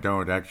 No, I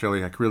don't,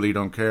 actually. I really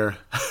don't care.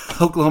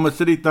 Oklahoma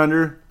City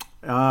Thunder,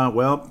 they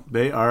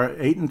are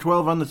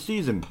 8-12 on the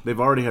season. They've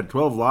already had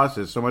 12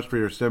 losses. So much for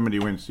your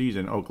 70-win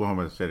season,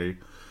 Oklahoma City.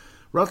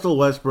 Russell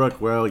Westbrook,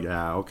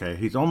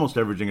 he's almost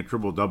averaging a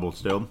triple-double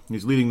still.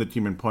 He's leading the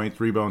team in points,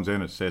 rebounds,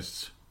 and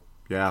assists.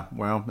 Yeah,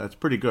 that's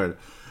pretty good.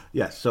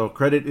 Yes, so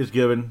credit is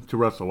given to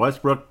Russell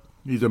Westbrook.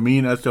 He's a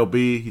mean SOB.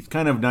 He's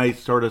kind of nice,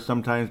 sort of,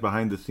 sometimes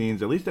behind the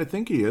scenes. At least I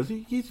think he is.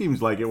 He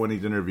seems like it when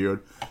he's interviewed.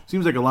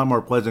 Seems like a lot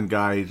more pleasant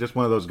guy. He's just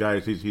one of those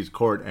guys. He's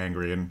court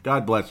angry, and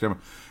God bless him.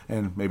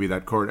 And maybe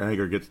that court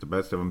anger gets the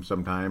best of him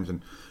sometimes.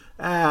 And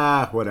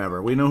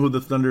whatever. We know who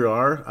the Thunder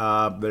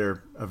are.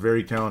 They're a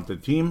very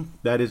talented team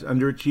that is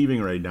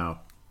underachieving right now,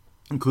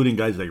 including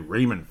guys like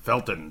Raymond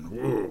Felton.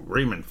 Whoa,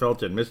 Raymond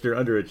Felton, Mr.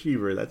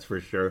 Underachiever, that's for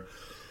sure.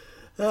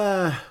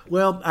 The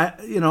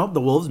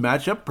Wolves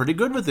match up pretty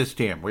good with this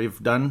team. We've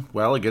done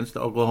well against the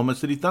Oklahoma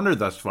City Thunder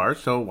thus far,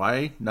 so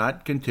why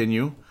not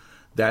continue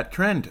that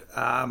trend?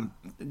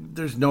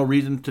 There's no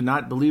reason to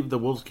not believe the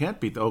Wolves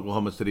can't beat the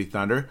Oklahoma City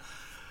Thunder.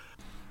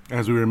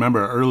 As we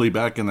remember, early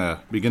back in the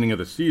beginning of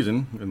the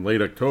season, in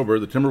late October,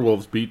 the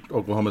Timberwolves beat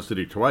Oklahoma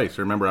City twice.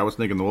 Remember, I was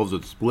thinking the Wolves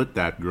would split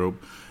that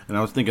group, and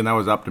I was thinking that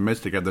was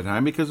optimistic at the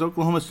time because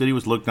Oklahoma City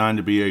was looked on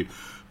to be a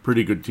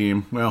pretty good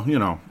team. Well,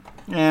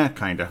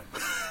 kind of.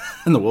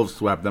 And the Wolves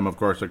swept them, of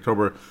course,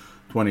 October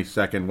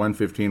 22nd,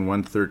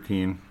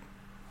 115-113.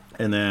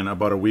 And then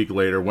about a week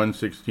later,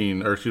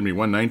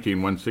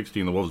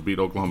 119-116, the Wolves beat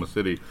Oklahoma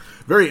City.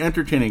 Very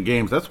entertaining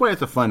games. That's why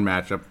it's a fun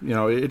matchup.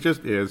 It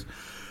just is.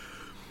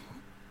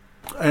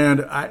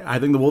 And I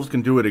think the Wolves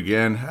can do it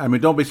again. I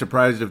mean, don't be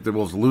surprised if the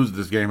Wolves lose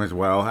this game as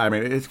well. I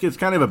mean, it's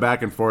kind of a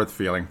back-and-forth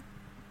feeling.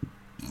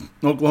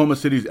 Oklahoma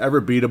City's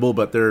ever beatable,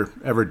 but they're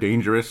ever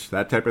dangerous,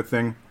 that type of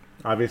thing.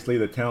 Obviously,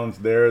 the talent's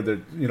there.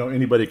 That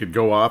anybody could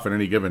go off on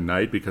any given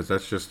night because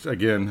that's just,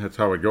 again, that's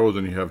how it goes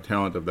when you have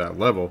talent of that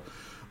level.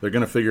 They're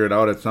going to figure it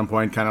out at some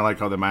point, kind of like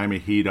how the Miami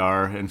Heat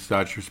are and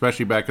such,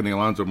 especially back in the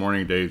Alonzo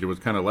Mourning days. It was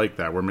kind of like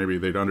that, where maybe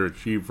they'd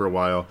underachieve for a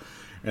while,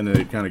 and then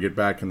they'd kind of get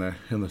back in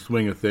the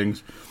swing of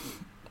things.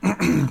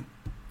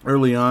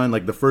 early on,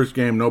 like the first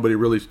game, nobody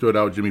really stood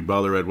out. Jimmy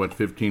Butler had,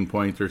 15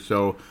 points or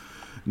so.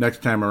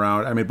 Next time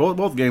around, I mean,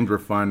 both games were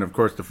fun. Of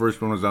course, the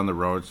first one was on the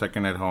road,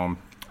 second at home.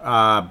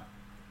 I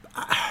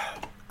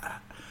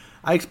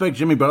expect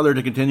Jimmy Butler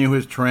to continue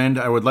his trend.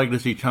 I would like to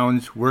see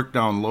Towns work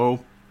down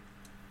low.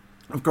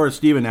 Of course,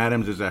 Steven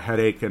Adams is a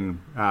headache,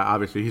 and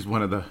obviously he's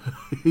one of the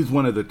he's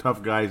one of the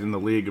tough guys in the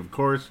league. Of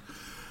course,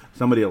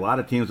 somebody a lot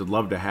of teams would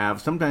love to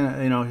have.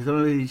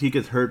 Sometimes he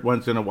gets hurt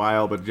once in a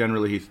while, but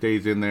generally he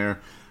stays in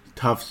there.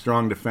 Tough,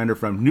 strong defender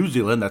from New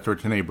Zealand. That's where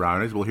Tanae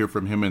Brown is. We'll hear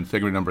from him in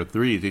segment number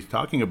 3. He's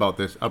talking about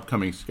this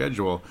upcoming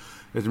schedule.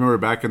 As you remember,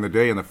 back in the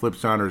day in the Flip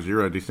Saunders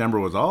era,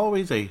 December was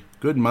always a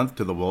good month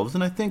to the Wolves,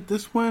 and I think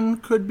this one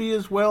could be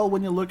as well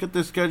when you look at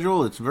this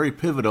schedule. It's very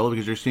pivotal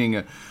because you're seeing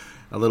a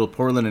little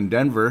Portland and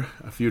Denver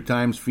a few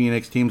times,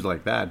 Phoenix, teams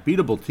like that.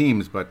 Beatable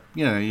teams, but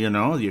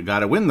you got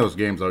to win those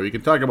games, though. You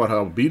can talk about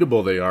how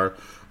beatable they are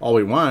all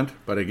we want,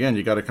 but again,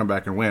 you got to come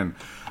back and win.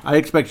 I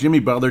expect Jimmy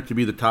Butler to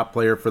be the top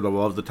player for the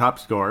Wolves, the top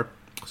scorer.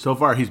 So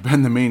far, he's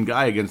been the main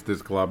guy against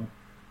this club.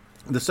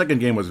 The second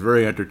game was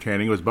very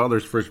entertaining. It was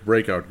Butler's first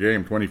breakout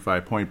game,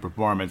 25-point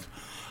performance.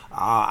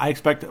 I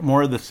expect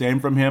more of the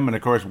same from him. And,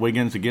 of course,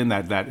 Wiggins, again,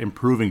 that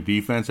improving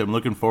defense. I'm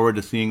looking forward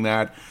to seeing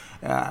that.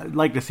 I'd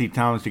like to see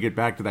Towns to get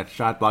back to that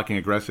shot-blocking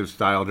aggressive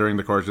style during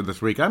the course of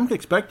this week. I'm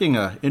expecting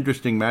an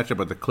interesting matchup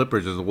with the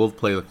Clippers as the Wolves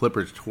play the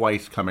Clippers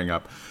twice coming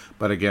up.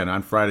 But, again,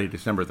 on Friday,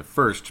 December the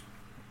 1st,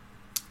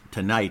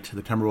 tonight,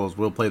 the Timberwolves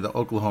will play the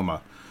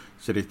Oklahoma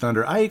City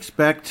Thunder. I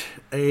expect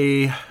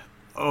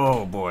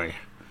oh boy,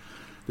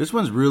 this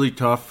one's really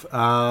tough.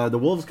 The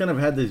Wolves kind of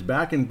had these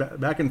back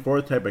and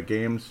forth type of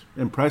games.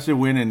 Impressive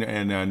win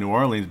in New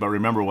Orleans, but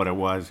remember what it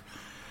was.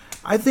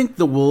 I think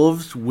the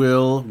Wolves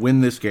will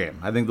win this game.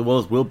 I think the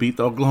Wolves will beat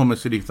the Oklahoma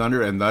City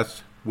Thunder and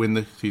thus win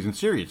the season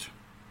series.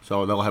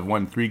 So they'll have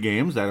won 3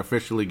 games. That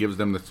officially gives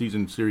them the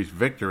season series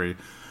victory.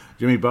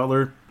 Jimmy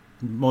Butler,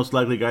 most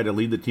likely guy to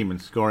lead the team in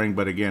scoring,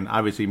 but again,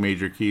 obviously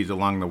major keys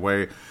along the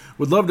way.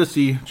 Would love to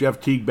see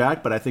Jeff Teague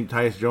back, but I think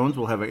Tyus Jones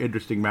will have an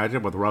interesting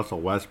matchup with Russell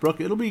Westbrook.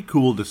 It'll be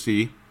cool to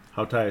see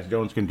how Tyus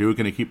Jones can do.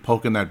 Can he keep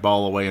poking that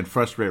ball away and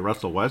frustrate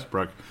Russell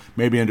Westbrook,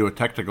 maybe into a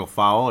technical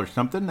foul or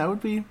something? That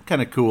would be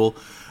kind of cool.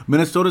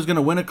 Minnesota's going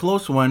to win a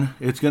close one.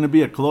 It's going to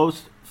be a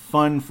close,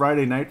 fun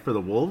Friday night for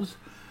the Wolves.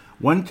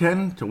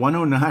 110 to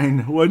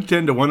 109.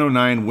 110 to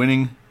 109.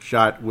 Winning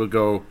shot will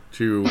go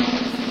to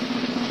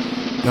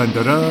dun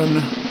dun dun.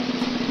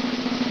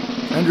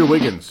 Andrew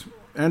Wiggins.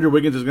 Andrew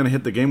Wiggins is going to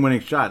hit the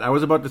game-winning shot. I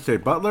was about to say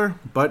Butler,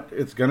 but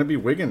it's going to be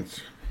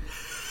Wiggins.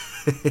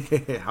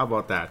 How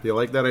about that? Do you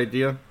like that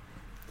idea?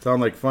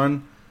 Sound like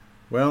fun?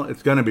 Well,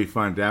 it's going to be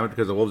fun, damn it,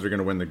 because the Wolves are going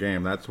to win the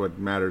game. That's what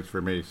matters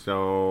for me.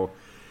 So,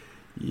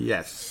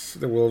 yes,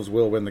 the Wolves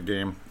will win the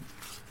game.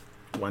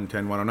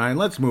 110-109.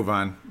 Let's move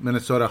on.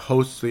 Minnesota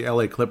hosts the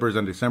LA Clippers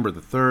on December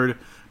the 3rd.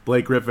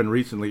 Blake Griffin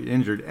recently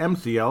injured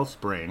MCL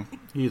sprain.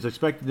 He's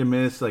expected to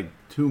miss like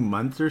 2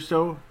 months or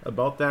so,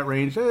 about that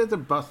range. It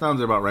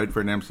sounds about right for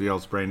an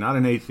MCL sprain, not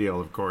an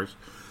ACL, of course.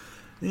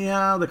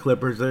 Yeah, the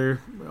Clippers, they're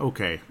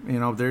okay.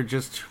 They're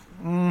just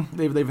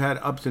they've had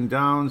ups and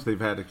downs. They've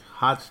had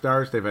hot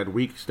starts. They've had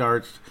weak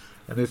starts.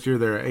 And this year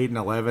they're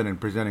 8-11 and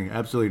presenting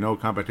absolutely no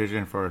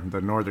competition for the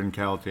Northern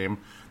Cal team.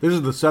 This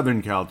is the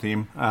Southern Cal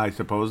team, I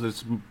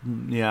suppose.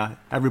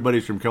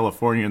 Everybody's from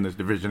California in this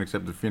division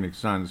except the Phoenix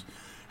Suns.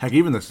 Heck,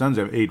 even the Suns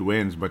have 8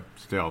 wins, but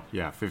still,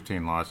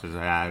 15 losses.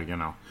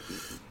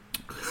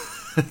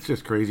 It's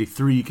just crazy.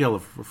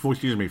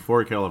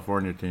 4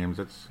 California teams.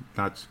 That's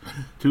nuts.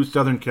 2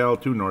 Southern Cal,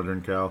 2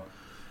 Northern Cal.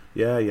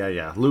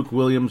 Yeah. Lou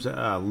Williams,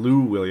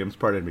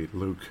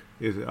 Luke,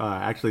 is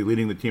actually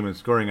leading the team in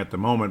scoring at the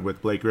moment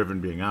with Blake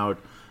Griffin being out.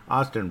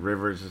 Austin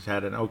Rivers has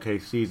had an okay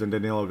season.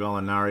 Danilo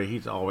Gallinari,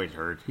 he's always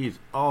hurt.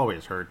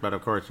 But,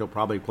 of course, he'll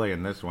probably play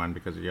in this one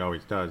because he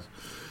always does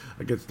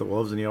against the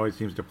Wolves, and he always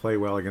seems to play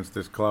well against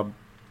this club.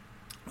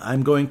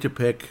 I'm going to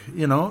pick,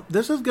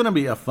 this is going to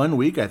be a fun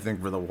week, I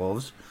think, for the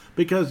Wolves,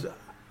 because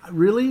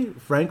really,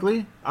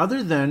 frankly,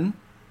 other than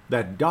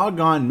that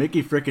doggone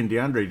Mickey frickin'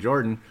 DeAndre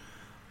Jordan,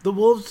 the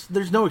Wolves,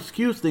 there's no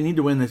excuse they need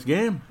to win this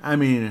game. I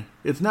mean,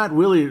 it's not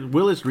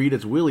Willis Reed,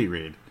 it's Willie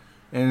Reed,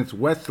 and it's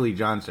Wesley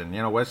Johnson.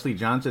 Wesley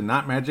Johnson,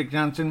 not Magic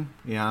Johnson.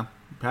 Yeah,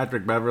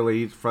 Patrick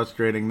Beverley, he's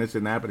frustrating, this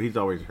and that, but he's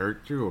always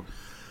hurt, too.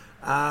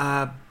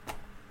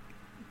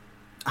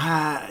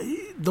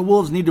 The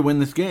Wolves need to win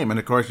this game. And,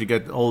 of course, you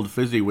get old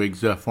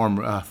Fizzywig's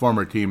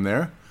former team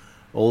there.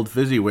 Old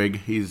Fizzywig,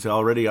 he's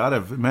already out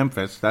of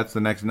Memphis. That's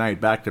the next night,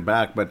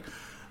 back-to-back. But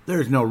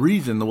there's no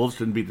reason the Wolves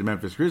shouldn't beat the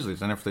Memphis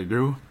Grizzlies. And if they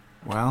do,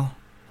 well,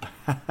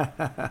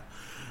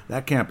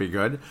 that can't be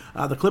good.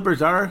 The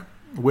Clippers are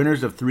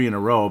winners of 3 in a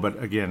row.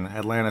 But, again,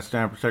 Atlanta,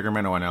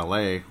 Sacramento, and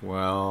L.A.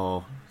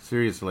 Well,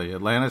 seriously,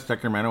 Atlanta,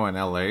 Sacramento, and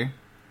L.A.,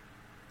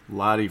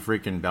 Lottie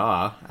freaking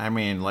da. I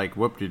mean, like,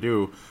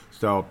 whoop-de-doo.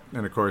 So,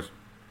 and of course,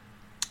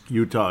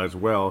 Utah as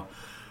well.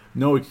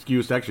 No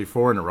excuse, actually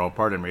 4 in a row,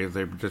 pardon me, as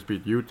they just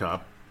beat Utah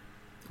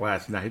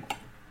last night.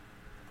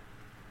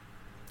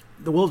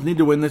 The Wolves need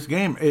to win this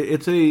game.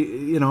 It's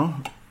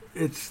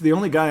the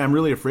only guy I'm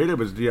really afraid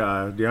of is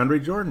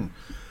DeAndre Jordan.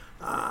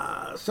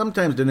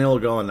 Sometimes Danilo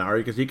Gallinari,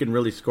 because he can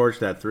really scorch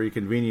that three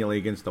conveniently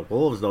against the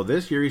Wolves, though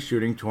this year he's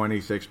shooting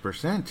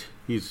 26%.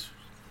 He's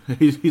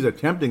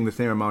attempting the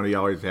same amount he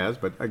always has,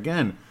 but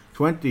again,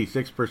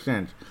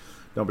 26%.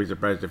 Don't be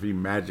surprised if he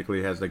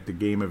magically has like the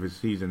game of his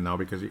season now,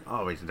 because he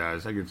always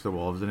does against the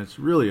Wolves, and it's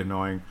really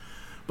annoying.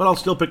 But I'll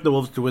still pick the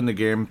Wolves to win the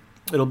game.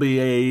 It'll be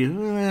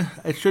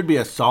it should be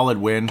a solid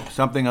win,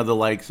 something of the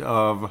likes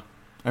of.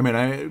 I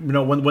mean,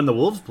 when the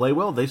Wolves play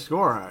well, they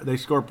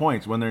score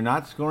points. When they're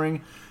not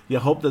scoring, you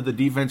hope that the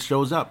defense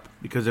shows up,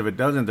 because if it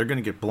doesn't, they're going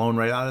to get blown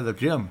right out of the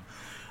gym.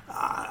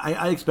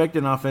 I expect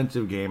an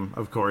offensive game,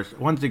 of course,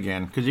 once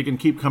again, because you can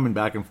keep coming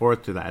back and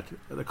forth to that.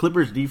 The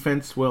Clippers'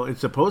 defense, well,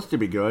 it's supposed to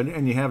be good,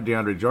 and you have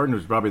DeAndre Jordan,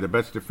 who's probably the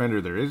best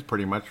defender there is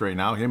pretty much right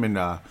now. Him and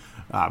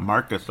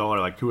Marc Gasol are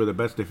like two of the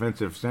best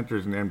defensive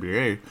centers in the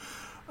NBA.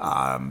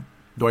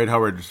 Dwight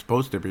Howard is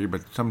supposed to be,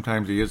 but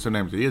sometimes he is,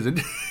 sometimes he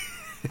isn't.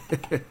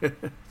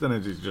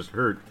 Sometimes he's just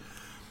hurt.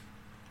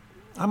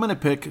 I'm going to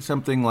pick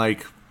something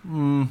like,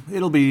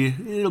 it'll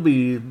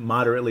be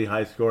moderately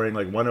high scoring,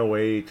 like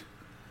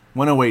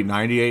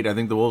 108-98. I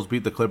think the Wolves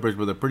beat the Clippers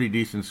with a pretty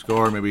decent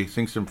score. Maybe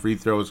sink some free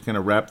throws, kind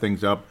of wrap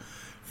things up,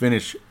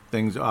 finish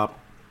things up.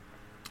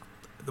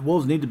 The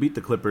Wolves need to beat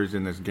the Clippers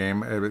in this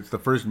game. It's the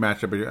first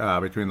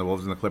matchup between the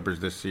Wolves and the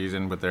Clippers this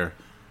season with their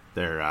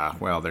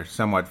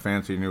somewhat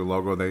fancy new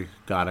logo they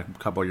got a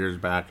couple years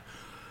back.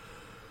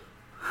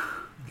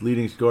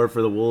 Leading scorer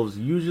for the Wolves,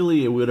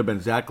 usually it would have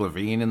been Zach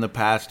LaVine in the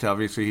past.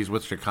 Obviously, he's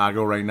with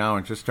Chicago right now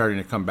and just starting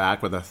to come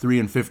back with a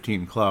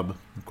 3-15 club.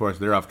 Of course,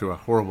 they're off to a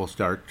horrible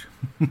start.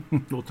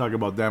 We'll talk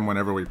about them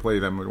whenever we play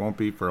them. It won't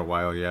be for a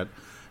while yet,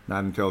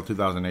 not until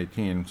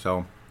 2018.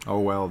 So, oh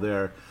well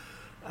there.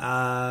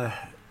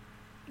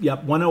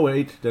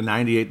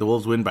 108-98. The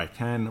Wolves win by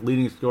 10.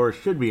 Leading scorer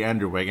should be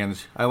Andrew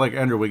Wiggins. I like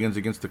Andrew Wiggins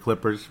against the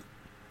Clippers.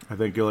 I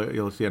think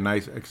you'll see a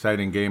nice,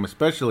 exciting game,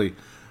 especially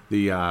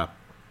the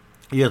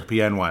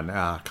ESPN one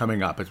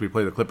coming up as we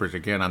play the Clippers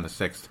again on the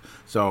 6th.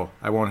 So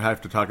I won't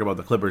have to talk about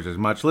the Clippers as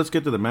much. Let's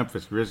get to the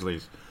Memphis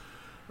Grizzlies.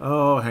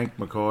 Oh, Hank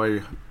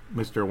McCoy,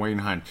 Mr. Wayne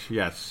Hunt.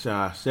 Yes,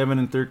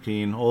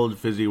 7-13. Old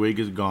Fizzy Wig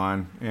is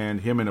gone.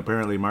 And him and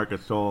apparently Marc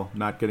Gasol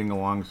not getting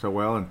along so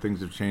well, and things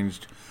have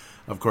changed.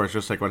 Of course,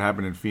 just like what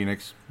happened in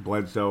Phoenix.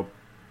 Bledsoe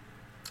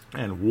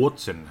and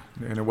Watson.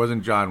 And it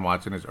wasn't John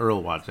Watson, it's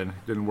Earl Watson.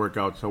 It didn't work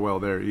out so well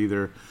there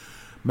either.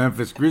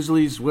 Memphis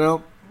Grizzlies,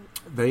 well,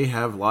 they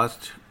have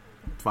lost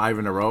 5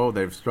 in a row.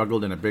 They've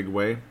struggled in a big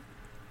way.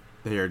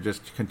 They are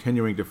just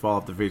continuing to fall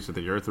off the face of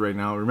the earth right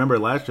now. Remember,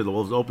 last year the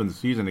Wolves opened the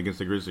season against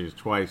the Grizzlies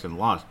twice and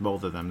lost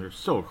both of them. They're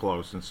so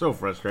close and so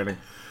frustrating.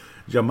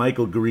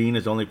 JaMychal Green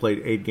has only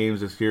played 8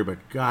 games this year, but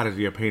God, is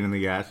he a pain in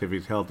the ass if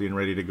he's healthy and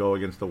ready to go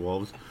against the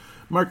Wolves.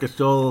 Marc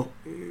Gasol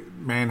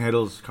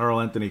manhandles Karl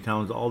Anthony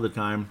Towns all the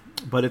time,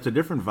 but it's a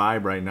different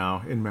vibe right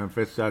now in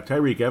Memphis.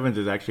 Tyreke Evans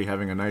is actually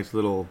having a nice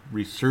little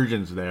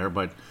resurgence there,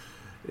 but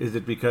is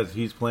it because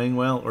he's playing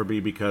well, or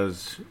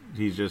because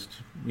he's just,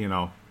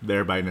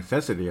 there by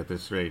necessity at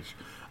this stage?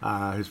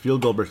 His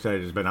field goal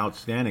percentage has been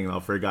outstanding, though,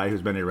 for a guy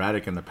who's been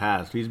erratic in the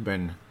past. He's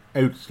been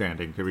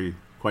outstanding, to be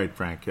quite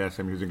frank. Yes,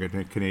 I'm using a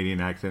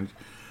Canadian accent.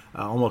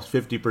 Almost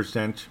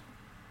 50%.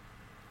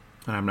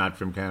 I'm not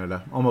from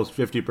Canada. Almost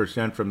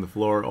 50% from the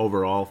floor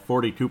overall,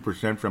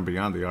 42% from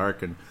beyond the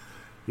arc, and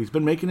he's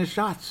been making his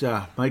shots.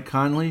 Mike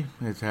Conley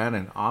has had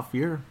an off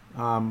year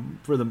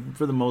for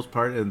the most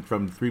part, and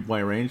from the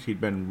three-point range, he'd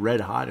been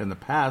red hot in the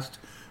past.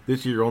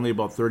 This year, only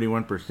about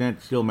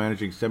 31%, still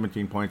managing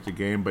 17 points a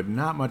game, but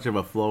not much of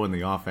a flow in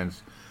the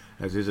offense,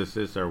 as his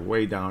assists are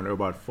way down to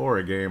about 4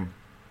 a game.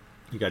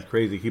 You got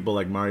crazy people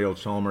like Mario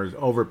Chalmers,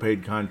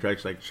 overpaid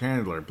contracts like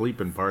Chandler,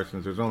 Bleepin'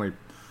 Parsons, who's only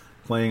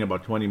playing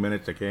about 20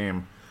 minutes a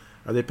game.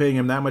 Are they paying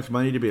him that much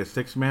money to be a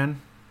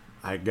 6-man?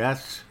 I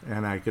guess,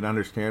 and I can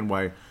understand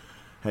why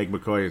Hank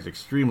McCoy is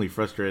extremely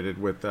frustrated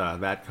with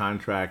that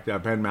contract.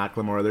 Ben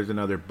McLemore, there's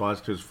another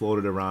bust who's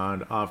floated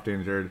around, oft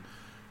injured.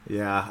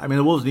 Yeah, I mean,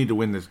 the Wolves need to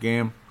win this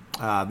game.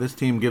 This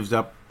team gives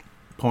up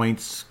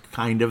points,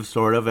 kind of,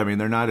 sort of. I mean,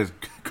 they're not as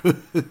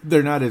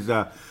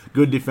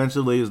good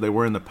defensively as they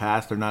were in the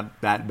past. They're not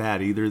that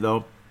bad either,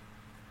 though.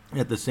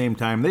 At the same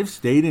time, they've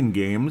stayed in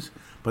games,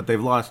 but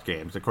they've lost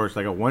games. Of course,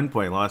 like a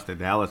 1-point loss to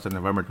Dallas on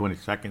November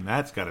 22nd,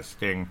 that's got to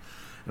sting.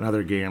 In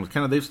other games,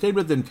 they've stayed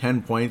within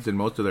 10 points in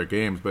most of their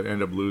games, but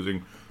end up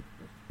losing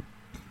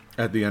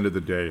at the end of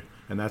the day.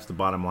 And that's the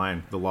bottom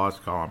line, the loss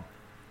column.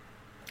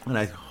 And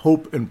I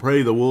hope and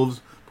pray the Wolves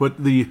put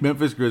the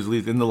Memphis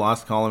Grizzlies in the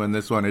loss column in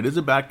this one. It is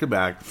a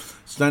back-to-back.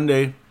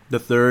 Sunday the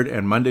 3rd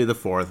and Monday the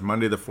 4th.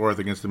 Monday the 4th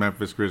against the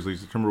Memphis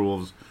Grizzlies, the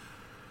Timberwolves.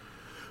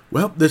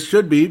 Well, this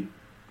should be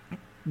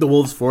the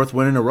Wolves' 4th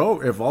win in a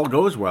row if all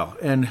goes well.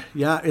 And,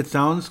 yeah, it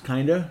sounds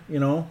kind of,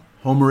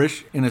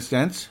 homerish in a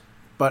sense.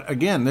 But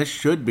again, this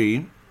should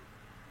be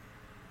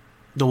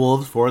the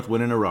Wolves' 4th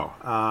win in a row.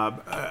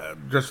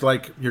 Just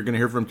like you're going to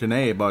hear from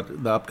Tanae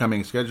about the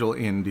upcoming schedule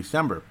in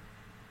December.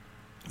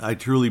 I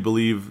truly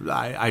believe,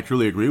 I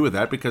truly agree with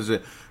that, because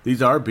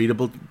these are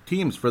beatable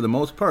teams for the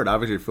most part.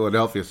 Obviously,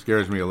 Philadelphia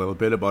scares me a little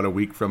bit about a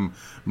week from,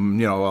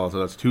 so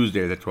that's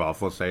Tuesday the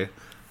 12th, we'll say.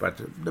 but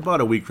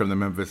about a week from the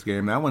Memphis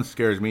game. That one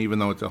scares me, even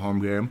though it's a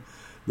home game.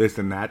 This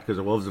and that, because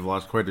the Wolves have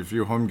lost quite a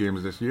few home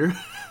games this year.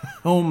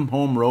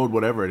 home, road,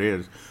 whatever it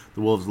is.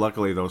 The Wolves,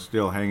 luckily, though,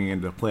 still hanging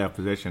into playoff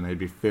position. They'd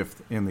be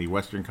 5th in the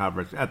Western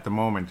Conference at the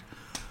moment.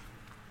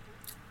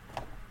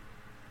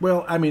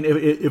 Well, I mean,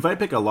 if I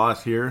pick a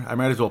loss here, I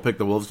might as well pick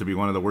the Wolves to be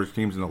one of the worst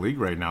teams in the league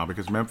right now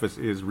because Memphis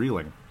is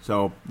reeling.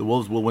 So the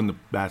Wolves will win the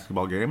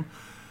basketball game.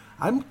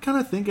 I'm kind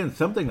of thinking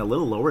something a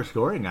little lower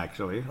scoring,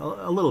 actually.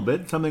 A little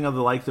bit. Something of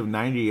the likes of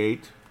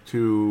 98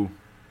 to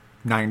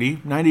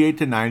 90. 98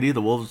 to 90.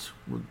 The Wolves,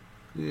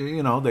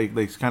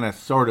 they kind of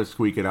sort of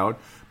squeak it out.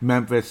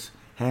 Memphis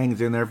hangs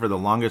in there for the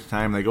longest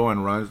time. They go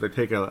on runs. They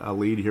take a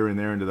lead here and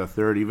there into the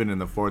third, even in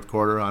the fourth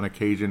quarter on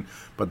occasion.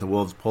 But the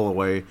Wolves pull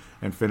away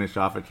and finish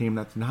off a team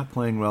that's not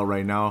playing well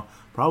right now.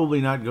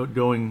 Probably not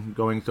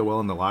going so well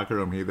in the locker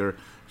room either.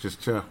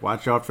 Just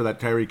watch out for that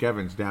Tyreke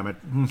Evans, damn it.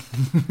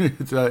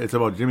 It's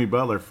about Jimmy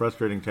Butler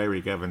frustrating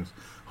Tyreke Evans.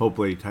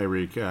 Hopefully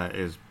Tyreke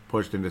is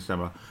pushed into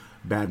some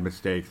bad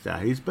mistakes.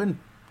 He's been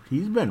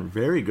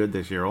very good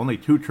this year. Only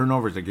 2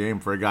 turnovers a game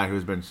for a guy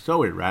who's been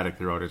so erratic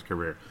throughout his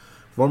career.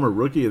 Former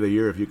Rookie of the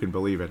Year, if you can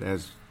believe it,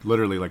 as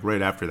literally like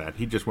right after that,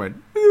 he just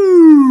went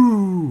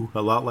ooh,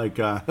 a lot like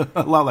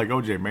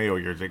O.J. Mayo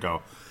years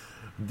ago.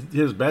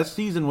 His best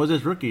season was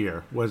his rookie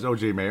year, was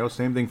O.J. Mayo.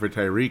 Same thing for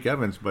Tyreke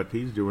Evans, but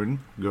he's doing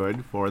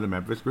good for the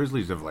Memphis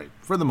Grizzlies of late,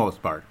 for the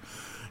most part.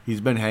 He's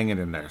been hanging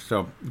in there,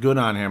 so good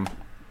on him.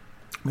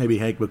 Maybe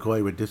Hank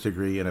McCoy would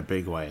disagree in a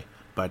big way,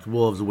 but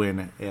Wolves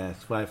win a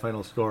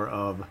final score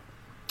of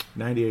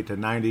 98 to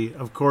 90.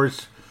 Of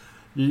course,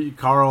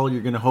 Carl,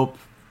 you're going to hope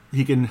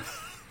he can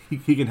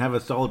have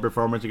a solid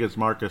performance against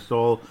Marc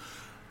Gasol,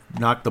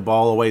 knock the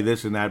ball away,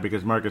 this and that,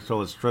 because Marc Gasol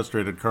has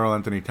frustrated Karl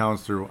Anthony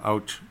Towns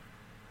throughout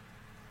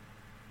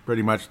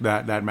pretty much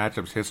that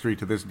matchup's history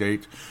to this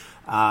date.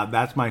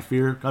 That's my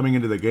fear coming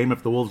into the game.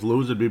 If the Wolves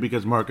lose, it'd be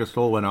because Marc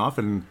Gasol went off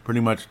and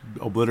pretty much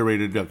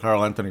obliterated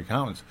Karl Anthony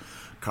Towns.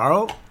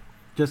 Karl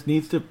just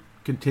needs to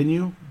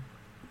continue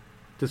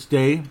to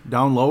stay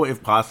down low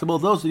if possible.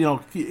 Those,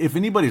 if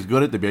anybody's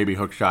good at the baby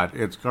hook shot,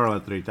 it's Karl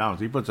Anthony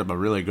Towns. He puts up a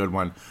really good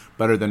one,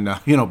 better than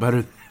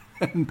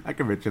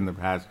Pekovic in the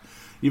past.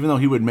 Even though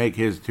he would make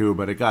his too,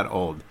 but it got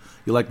old.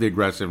 You like the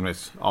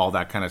aggressiveness, all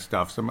that kind of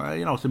stuff. Some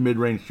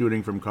mid-range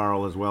shooting from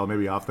Karl as well,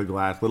 maybe off the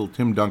glass, little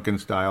Tim Duncan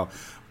style.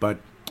 But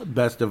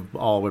best of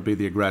all would be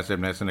the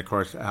aggressiveness, and of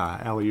course,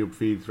 alley-oop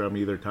feeds from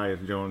either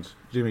Tyus Jones,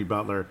 Jimmy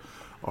Butler,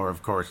 or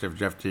of course, if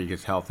Jeff Teague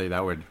is healthy,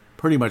 that would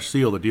pretty much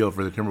seal the deal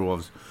for the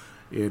Timberwolves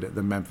in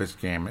the Memphis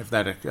game, if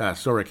that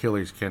sore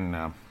Achilles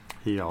can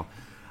heal.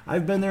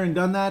 I've been there and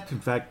done that. In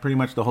fact, pretty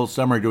much the whole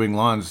summer doing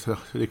lawns, the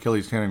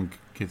Achilles tendon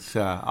gets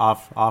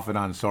off and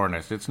on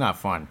soreness. It's not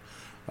fun.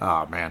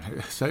 Oh,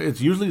 man. So it's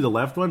usually the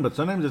left one, but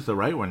sometimes it's the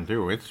right one,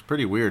 too. It's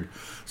pretty weird.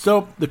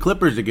 So the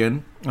Clippers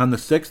again on the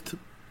 6th.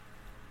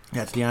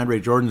 That's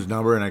DeAndre Jordan's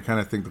number, and I kind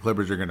of think the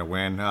Clippers are going to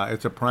win.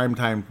 It's a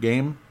primetime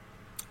game.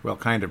 Well,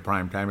 kind of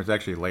primetime. It's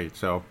actually late,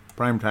 so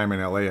primetime in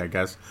L.A., I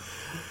guess.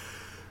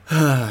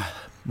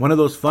 One of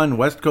those fun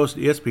West Coast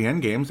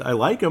ESPN games. I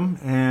like them,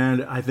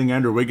 and I think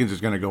Andrew Wiggins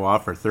is going to go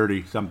off for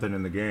 30-something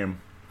in the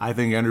game. I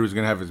think Andrew's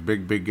going to have his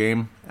big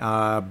game.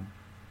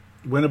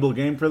 Winnable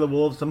game for the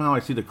Wolves. Somehow I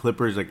see the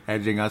Clippers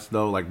edging us,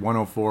 though,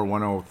 104,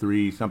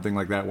 103, something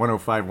like that,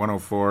 105,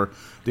 104.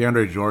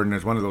 DeAndre Jordan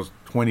is one of those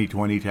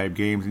 20-20 type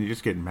games, and you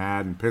just get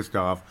mad and pissed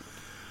off.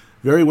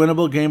 Very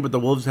winnable game, but the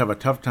Wolves have a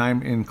tough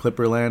time in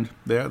Clipperland.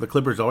 The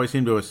Clippers always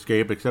seem to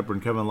escape, except when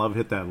Kevin Love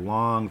hit that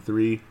long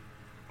three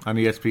on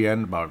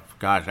ESPN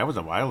that was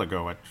a while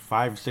ago,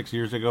 5-6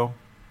 years ago.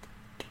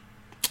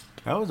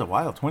 That was a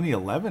while,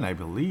 2011, I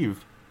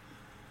believe.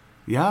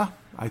 Yeah,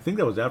 I think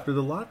that was after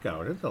the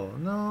lockout.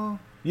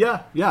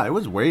 Yeah, it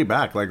was way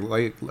back,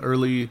 late,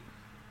 early,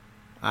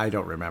 I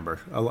don't remember,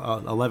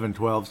 11,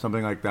 12,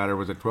 something like that, or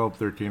was it 12,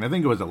 13? I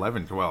think it was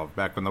 11, 12,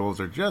 back when the Wolves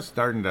are just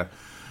starting to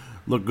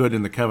look good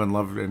in the Kevin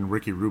Love and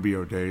Ricky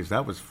Rubio days.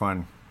 That was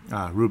fun.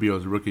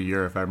 Rubio's rookie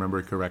year, if I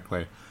remember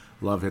correctly.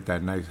 Love hit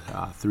that nice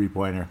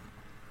three-pointer.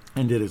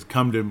 And did his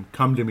come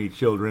to me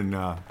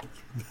children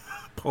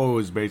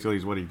pose, basically,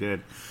 is what he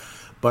did.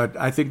 But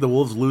I think the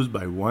Wolves lose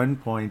by 1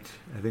 point.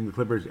 I think the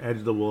Clippers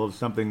edge the Wolves,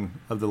 something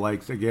of the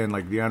likes, again,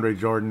 like DeAndre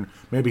Jordan.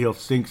 Maybe he'll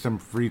sink some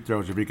free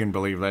throws, if you can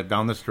believe that.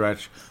 Down the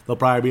stretch, there'll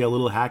probably be a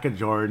little hack of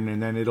Jordan,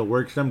 and then it'll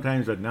work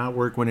sometimes, but not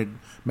work when it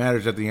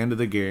matters at the end of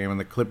the game, and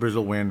the Clippers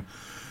will win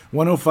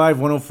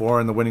 105-104,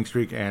 and the winning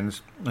streak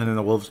ends. And then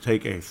the Wolves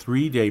take a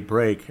 3-day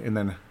break, and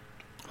then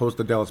host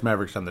the Dallas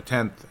Mavericks on the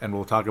 10th, and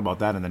we'll talk about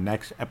that in the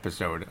next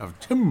episode of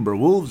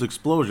Timberwolves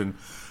Explosion.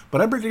 But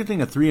I'm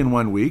predicting a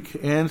 3-1 week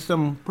and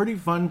some pretty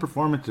fun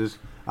performances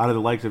out of the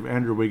likes of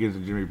Andrew Wiggins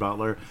and Jimmy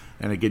Butler.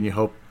 And again, you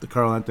hope the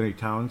Karl Anthony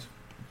Towns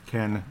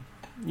can,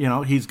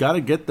 he's got to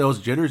get those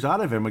jitters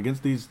out of him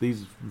against these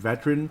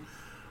veteran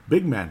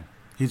big men.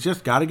 He's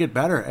just got to get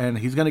better, and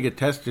he's going to get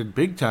tested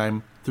big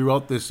time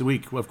throughout this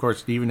week. Of course,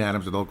 Steven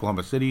Adams with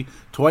Oklahoma City,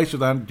 twice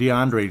with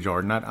DeAndre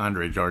Jordan, not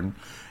Andre Jordan,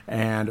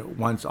 and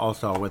once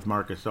also with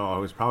Marc Gasol,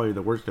 who was probably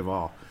the worst of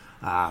all.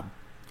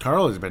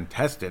 Carl has been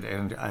tested,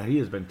 and he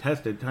has been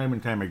tested time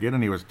and time again,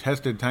 and he was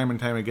tested time and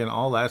time again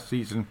all last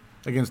season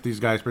against these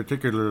guys,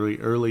 particularly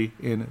early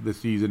in the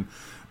season.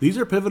 These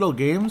are pivotal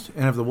games,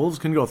 and if the Wolves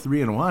can go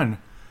 3-1,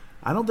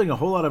 I don't think a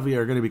whole lot of you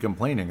are going to be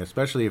complaining,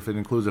 especially if it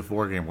includes a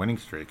 4-game winning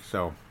streak.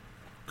 So,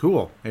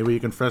 cool. Maybe you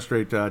can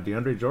frustrate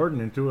DeAndre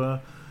Jordan into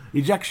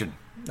ejection.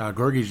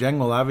 Gorgui Dieng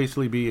will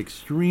obviously be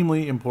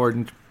extremely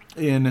important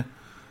in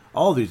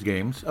all these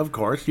games, of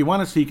course. You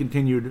want to see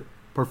continued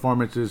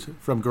performances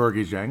from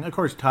Gorgui Dieng. Of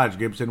course, Taj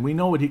Gibson, we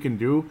know what he can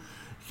do.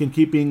 He can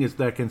keep being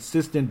that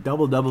consistent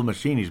double-double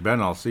machine he's been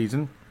all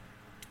season.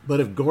 But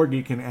if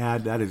Gorgui can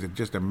add, that is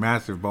just a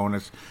massive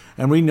bonus.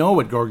 And we know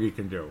what Gorgui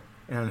can do.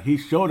 And he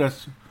showed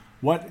us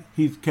what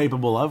he's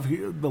capable of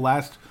the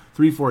last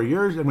 3-4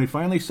 years, and we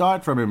finally saw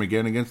it from him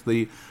again against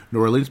the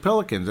New Orleans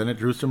Pelicans, and it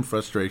drew some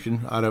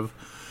frustration out of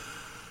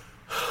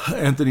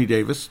Anthony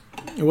Davis.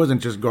 It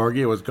wasn't just Gorgui,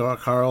 it was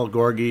Carl,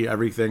 Gorgui,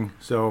 everything.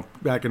 So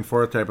back and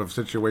forth type of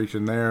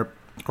situation there.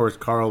 Of course,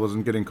 Carl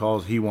wasn't getting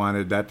calls he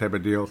wanted, that type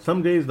of deal.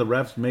 Some days the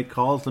refs make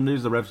calls, some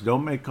days the refs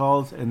don't make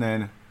calls, and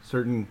then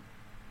certain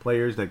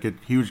players that get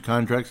huge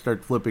contracts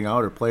start flipping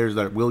out, or players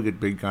that will get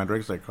big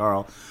contracts like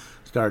Carl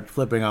start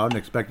flipping out and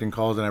expecting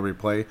calls on every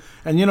play.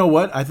 And you know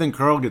what? I think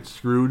Carl gets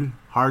screwed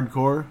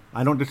hardcore.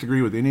 I don't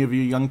disagree with any of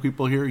you young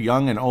people here,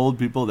 young and old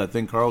people that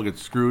think Carl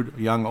gets screwed,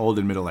 young, old,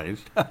 and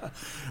middle-aged.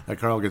 That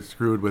Carl gets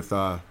screwed with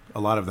a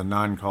lot of the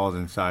non-calls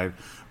inside.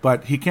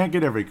 But he can't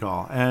get every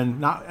call, and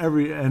not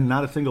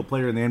a single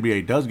player in the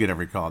NBA does get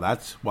every call.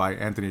 That's why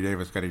Anthony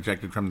Davis got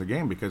ejected from the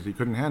game, because he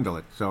couldn't handle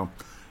it. So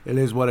it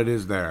is what it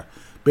is there.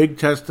 Big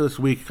test this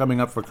week coming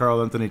up for Karl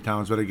Anthony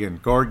Towns. But again,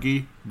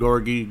 Gorgui.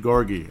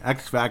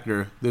 X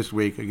factor this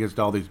week against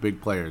all these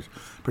big players,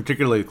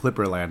 particularly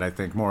Clipperland, I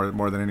think, more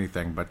than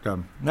anything. But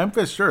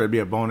Memphis, sure, it'd be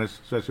a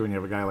bonus, especially when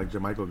you have a guy like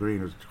JaMychal Green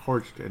who's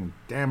torched and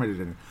damaged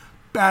and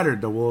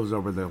battered the Wolves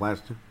over the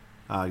last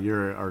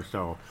year or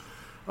so.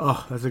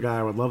 Oh, that's a guy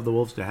I would love the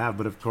Wolves to have,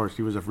 but of course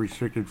he was a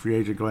restricted free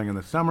agent going in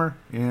the summer,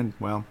 and,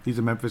 well, he's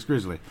a Memphis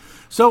Grizzly.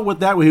 So with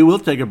that, we will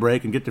take a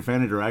break and get to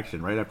fan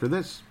interaction right after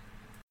this.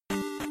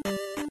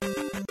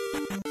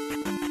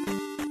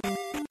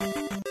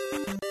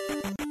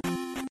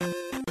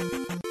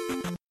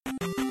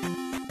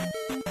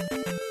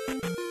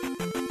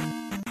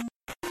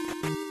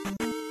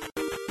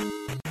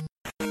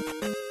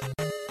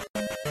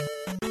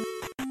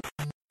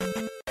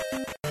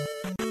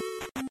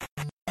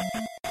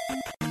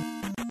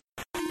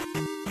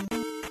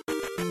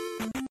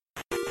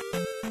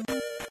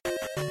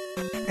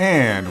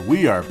 And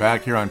we are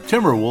back here on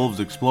Timberwolves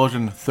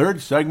Explosion,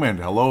 third segment.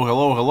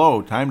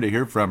 Hello. Time to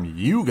hear from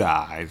you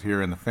guys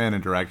here in the fan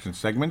interaction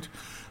segment.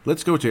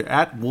 Let's go to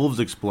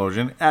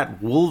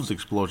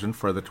 @WolvesExplosion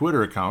for the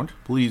Twitter account.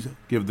 Please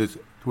give this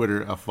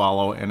Twitter a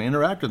follow and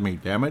interact with me,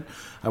 damn it.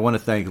 I want to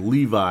thank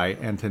Levi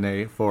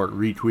Antone for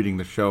retweeting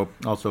the show.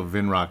 Also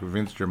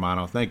Vince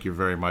Germano, thank you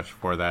very much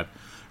for that.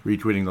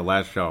 Retweeting the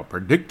last show.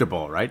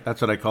 Predictable, right?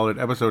 That's what I called it,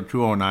 episode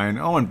 209.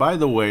 Oh, and by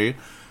the way,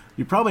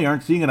 you probably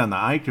aren't seeing it on the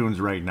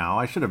iTunes right now.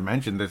 I should have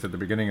mentioned this at the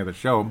beginning of the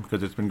show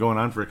because it's been going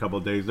on for a couple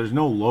of days. There's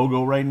no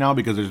logo right now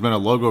because there's been a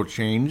logo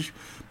change.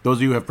 Those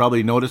of you have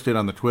probably noticed it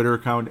on the Twitter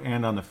account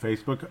and on the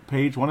Facebook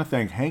page. I want to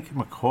thank Hank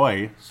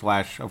McCoy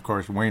 / of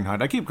course, Wayne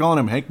Hunt. I keep calling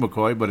him Hank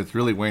McCoy, but it's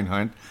really Wayne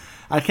Hunt.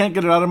 I can't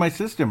get it out of my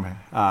system,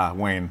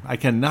 Wayne. I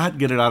cannot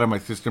get it out of my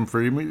system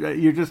for you.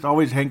 You're just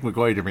always Hank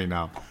McCoy to me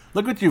now.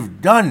 Look what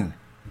you've done.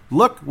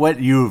 Look what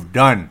you've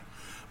done.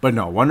 But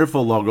no,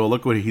 wonderful logo.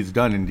 Look what he's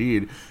done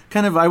indeed.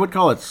 Kind of, I would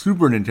call it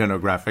Super Nintendo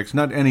graphics,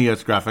 not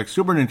NES graphics.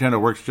 Super Nintendo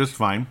works just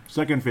fine.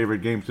 Second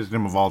favorite game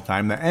system of all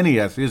time. The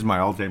NES is my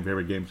all-time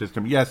favorite game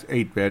system. Yes,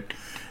 8-bit.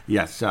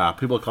 Yes,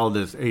 people call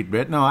this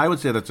 8-bit. No, I would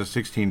say that's a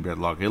 16-bit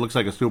logo. It looks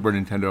like a Super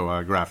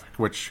Nintendo graphic,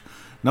 which,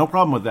 no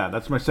problem with that.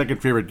 That's my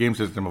second favorite game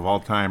system of all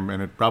time,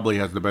 and it probably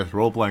has the best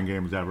role-playing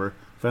games ever.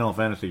 Final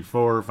Fantasy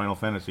IV, Final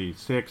Fantasy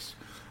VI,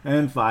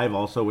 and 5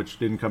 also, which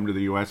didn't come to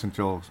the U.S.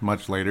 until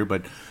much later,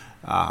 but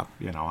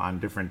on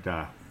different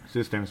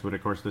systems, but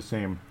of course the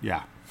same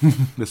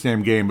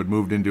game, but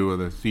moved into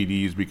the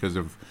CDs because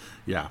of,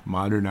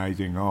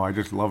 modernizing. Oh, I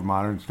just love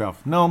modern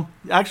stuff. No,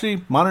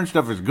 actually, modern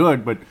stuff is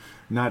good, but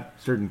not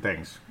certain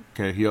things.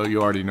 Okay,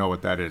 you already know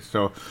what that is.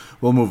 So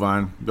we'll move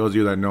on. Those of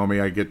you that know me,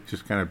 I get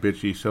just kind of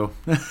bitchy. So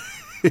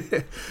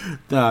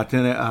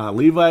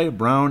Levi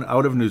Brown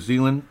out of New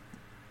Zealand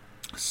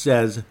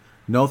says,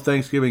 no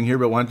Thanksgiving here,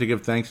 but want to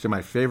give thanks to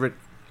my favorite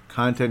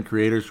content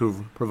creators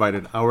who've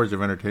provided hours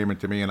of entertainment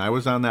to me, and I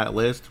was on that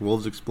list.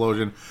 Wolves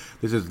Explosion.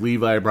 This is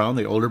Levi Brown,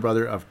 the older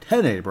brother of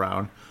Tene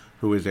Brown,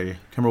 who is a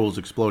Timberwolves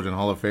Explosion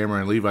Hall of Famer,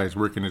 and Levi's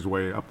working his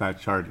way up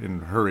that chart in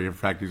a hurry. In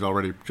fact, he's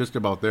already just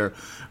about there.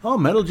 Oh,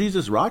 Metal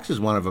Jesus Rocks is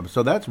one of them,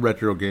 so that's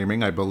Retro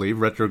Gaming, I believe.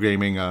 Retro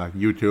Gaming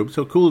YouTube,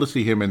 so cool to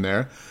see him in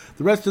there.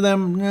 The rest of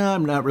them,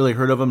 I'm not really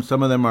heard of them.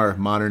 Some of them are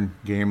modern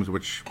games,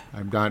 which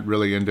I'm not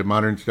really into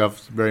modern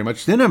stuff very much.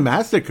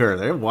 Cinemassacre,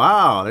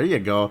 there you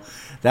go.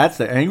 That's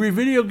the angry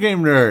video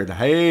game nerd.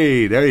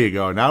 Hey, there you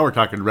go. Now we're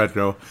talking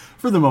retro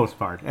for the most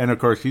part. And of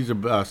course, he's a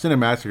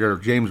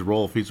Cinemassacre. James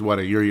Rolfe, he's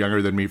a year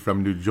younger than me,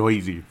 from New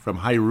Jersey, from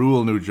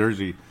Hyrule, New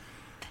Jersey.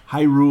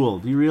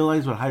 Hyrule. Do you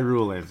realize what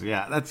Hyrule is?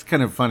 Yeah, that's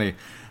kind of funny.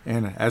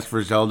 And as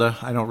for Zelda,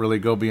 I don't really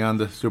go beyond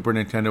the Super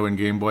Nintendo and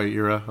Game Boy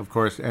era. Of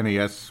course,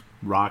 NES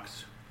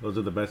rocks. Those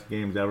are the best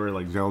games ever,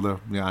 like Zelda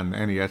on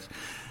NES.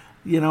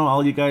 You know,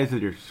 all you guys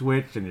with your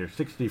Switch and your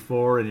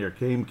 64 and your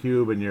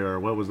GameCube and your,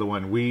 what was the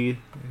one, Wii?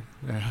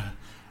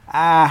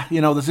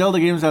 The Zelda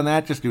games on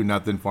that just do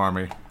nothing for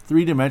me.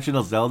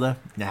 3-dimensional Zelda?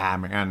 Nah,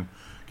 man.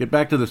 Get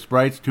back to the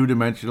sprites,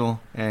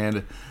 2-dimensional,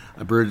 and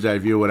a bird's eye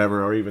view,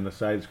 whatever, or even the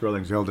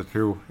side-scrolling Zelda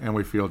 2, and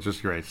we feel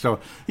just great. So,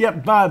 yeah,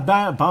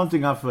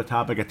 bouncing off of a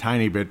topic a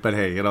tiny bit, but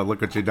hey,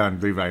 look what you done,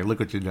 Levi, look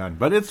what you done.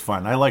 But it's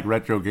fun. I like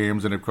retro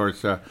games, and of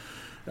course,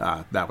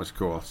 that was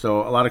cool.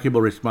 So a lot of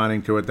people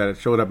responding to it, that it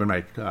showed up in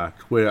my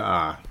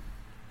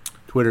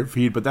Twitter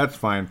feed, but that's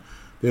fine.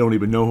 They don't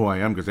even know who I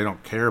am because they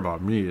don't care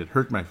about me. It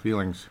hurt my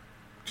feelings.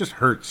 It just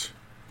hurts.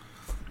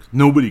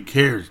 Nobody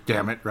cares,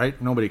 damn it,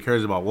 right? Nobody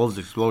cares about Wolves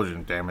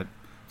Explosion, damn it.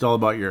 It's all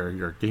about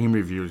your game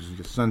reviews,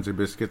 you sons of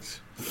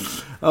biscuits.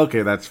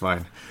 Okay, that's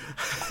fine.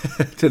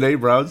 Today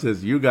Brown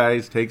says, you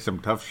guys take some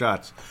tough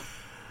shots.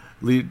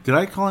 Did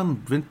I call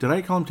him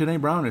Today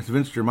Brown? It's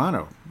Vince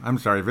Germano. I'm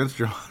sorry, Vince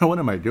Germano. What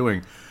am I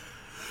doing?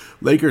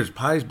 Lakers,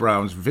 Pies,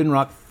 Browns,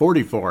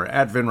 Vinrock44,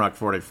 at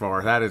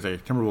Vinrock44. That is a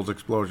Timberwolves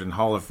Explosion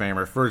Hall of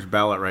Famer. First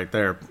ballot right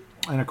there.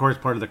 And, of course,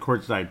 part of the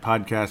Courtside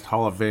Podcast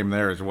Hall of Fame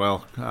there as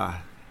well.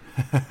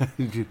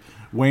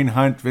 Wayne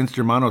Hunt, Vince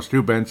Germano,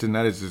 Stu Benson.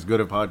 That is as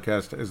good a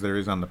podcast as there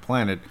is on the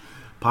planet.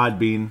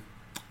 Podbean.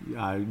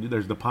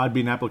 There's the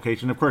Podbean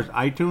application. Of course,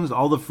 iTunes,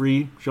 all the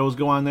free shows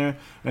go on there.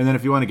 And then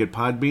if you want to get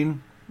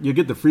Podbean, you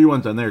get the free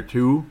ones on there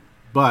too.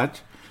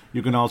 But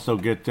you can also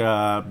get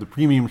the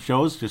premium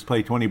shows. Just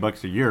pay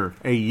 $20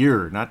 a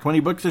year. Not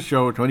 $20 a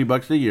show,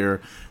 $20 a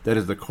year. That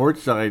is the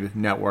Courtside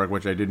Network,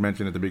 which I did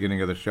mention at the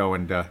beginning of the show.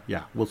 And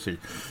yeah, we'll see.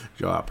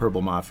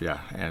 Purple Mafia.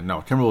 And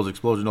no, Timberwolves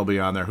Explosion will be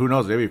on there. Who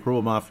knows? Maybe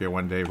Purple Mafia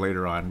one day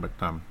later on. But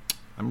I'm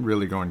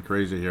really going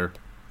crazy here.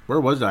 Where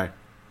was I?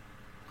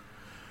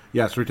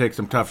 Yes, we take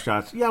some tough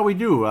shots. Yeah, we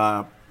do.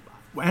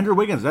 Andrew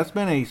Wiggins, that's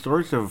been a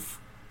source of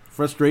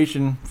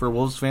frustration for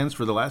Wolves fans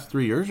for the last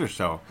 3 years or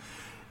so.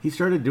 He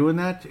started doing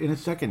that in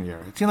his second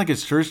year. It seemed like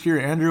his first year,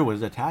 Andrew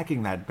was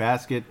attacking that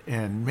basket,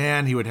 and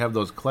man, he would have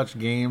those clutch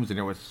games, and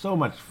it was so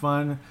much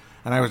fun.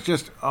 And I was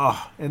just,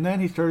 and then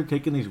he started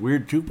taking these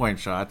weird 2-point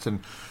shots, and,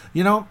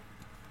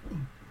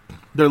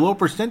 they're low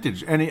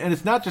percentage. And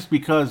it's not just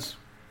because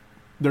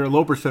they're a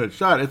low percentage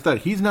shot, it's that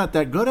he's not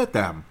that good at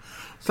them.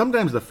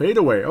 Sometimes the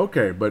fadeaway,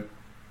 okay, but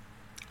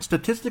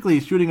statistically,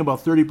 he's shooting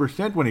about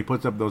 30% when he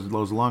puts up those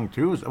long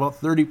twos. About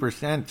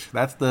 30%.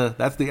 That's the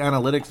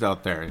analytics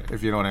out there,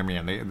 if you know what I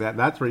mean.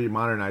 That's where you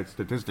modernize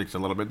statistics a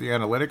little bit. The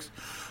analytics,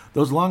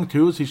 those long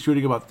twos, he's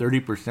shooting about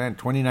 30%,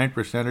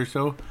 29% or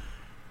so.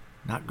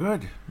 Not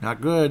good.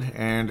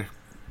 And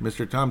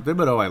Mr. Tom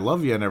Thibodeau, I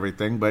love you and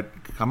everything,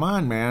 but come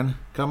on, man.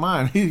 Come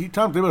on.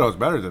 Tom Thibodeau's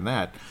better than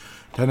that.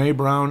 Tanae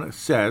Brown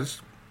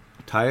says,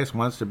 Tyus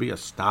wants to be a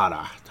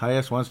starter.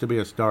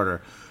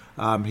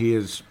 He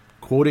is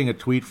quoting a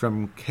tweet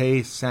from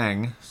Kay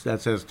Sang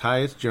that says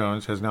Tyus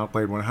Jones has now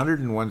played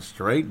 101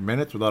 straight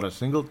minutes without a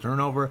single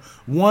turnover.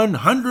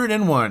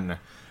 101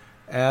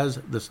 as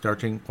the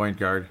starting point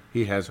guard.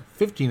 He has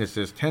 15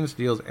 assists, 10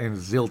 steals, and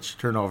zilch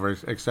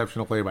turnovers.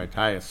 Exceptional play by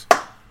Tyus.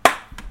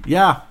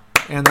 Yeah,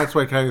 and that's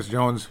why Tyus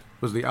Jones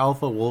was the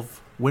Alpha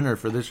Wolf winner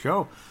for this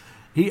show.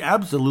 He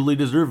absolutely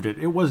deserved it.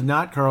 It was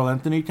not Karl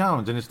Anthony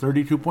Towns in his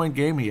 32-point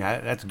game.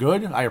 That's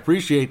good. I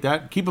appreciate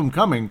that. Keep him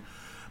coming.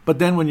 But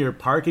then when you're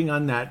parking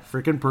on that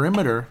freaking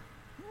perimeter,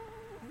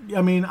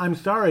 I mean, I'm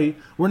sorry,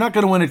 we're not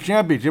going to win a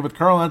championship with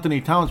Karl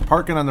Anthony Towns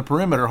parking on the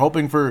perimeter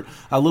hoping for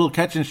a little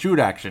catch-and-shoot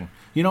action.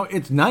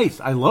 It's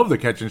nice. I love the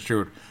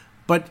catch-and-shoot.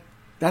 But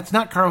that's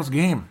not Karl's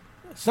game.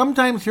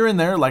 Sometimes here and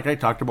there, like I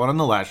talked about on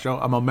the last show,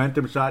 a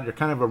momentum shot, you're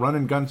kind of a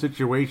run-and-gun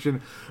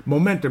situation,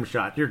 momentum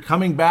shot. You're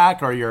coming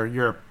back or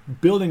you're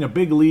building a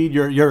big lead.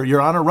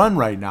 You're on a run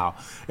right now.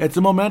 It's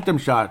a momentum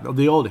shot.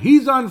 The old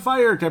he's on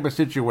fire type of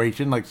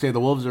situation, like say the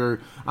Wolves are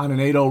on an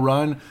 8-0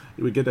 run.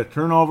 We get a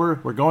turnover.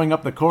 We're going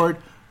up the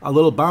court. A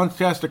little bounce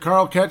pass to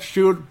Karl, catch,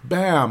 shoot,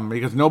 bam,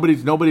 because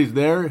nobody's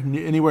there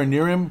anywhere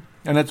near him.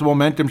 And it's a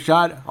momentum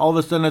shot. All of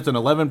a sudden it's an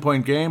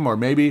 11-point game, or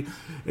maybe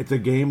it's a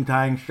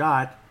game-tying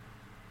shot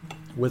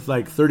with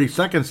like 30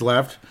 seconds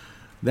left.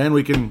 Then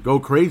we can go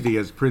crazy,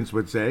 as Prince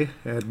would say,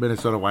 at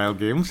Minnesota Wild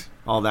games.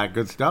 All that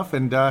good stuff.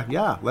 And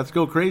yeah, let's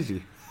go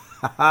crazy.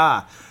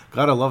 Gotta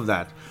love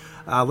that.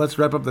 Let's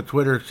wrap up the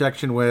Twitter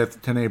section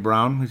with Tanae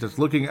Brown. He says,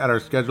 looking at our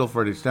schedule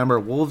for December,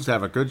 Wolves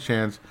have a good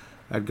chance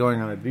at going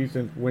on a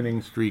decent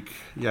winning streak.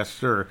 Yes,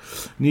 sir.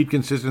 Need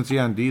consistency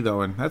on D,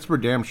 though, and that's for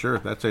damn sure.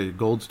 That's a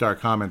gold star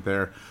comment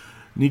there.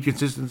 Need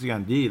consistency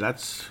on D.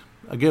 That's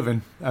a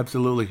given.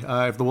 Absolutely.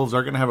 If the Wolves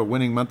are going to have a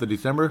winning month of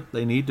December,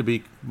 they need to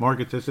be more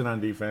consistent on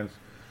defense.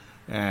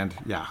 And,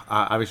 yeah,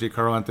 obviously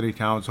Karl Anthony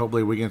Towns,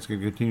 hopefully Wiggins can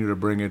continue to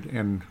bring it.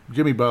 And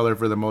Jimmy Butler,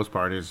 for the most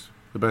part, is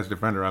the best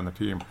defender on the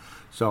team.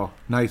 So,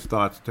 nice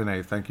thoughts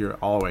tonight. Thank you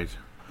always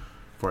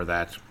for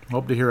that.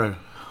 Hope to hear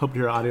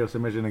audio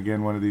submission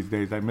again one of these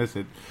days. I miss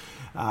it.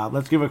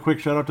 Let's give a quick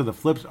shout out to the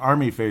Flips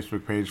Army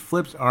Facebook page.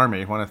 Flips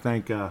Army. I want to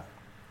thank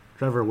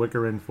Trevor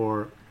Wickerin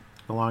for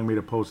allowing me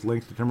to post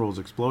links to Timberwolves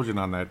Explosion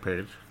on that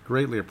page.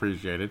 Greatly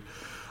appreciated.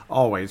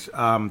 Always.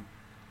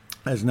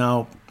 As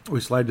now we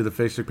slide to the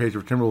Facebook page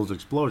of Timberwolves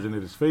Explosion,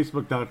 it is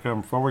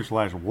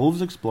facebook.com/Wolves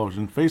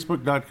Explosion,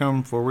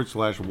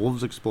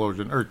 facebook.com/Wolves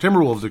Explosion, or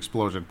Timberwolves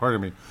Explosion,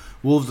 pardon me.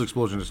 Wolves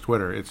Explosion is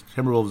Twitter. It's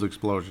Timberwolves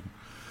Explosion.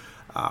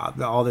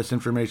 All this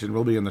information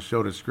will be in the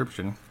show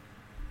description.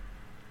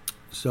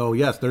 So,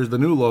 yes, there's the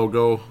new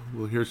logo.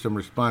 We'll hear some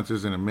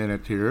responses in a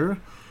minute here.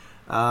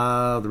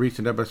 The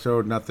recent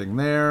episode, nothing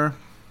there.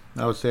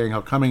 I was saying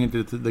how coming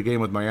into the game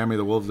with Miami,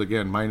 the Wolves,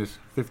 again, minus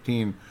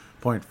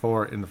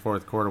 15.4 in the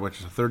fourth quarter, which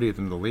is 30th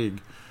in the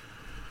league.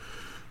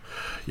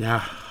 Yeah,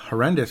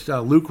 horrendous.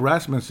 Luke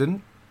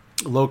Rasmussen,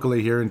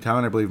 locally here in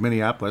town, I believe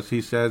Minneapolis,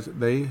 he says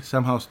they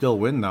somehow still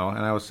win, though.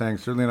 And I was saying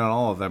certainly not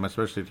all of them,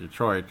 especially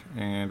Detroit.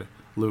 And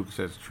Luke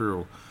says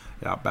true.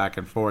 Yeah, back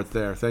and forth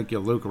there. Thank you,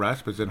 Luke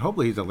Rasmussen.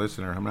 Hopefully he's a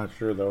listener. I'm not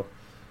sure, though.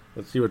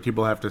 Let's see what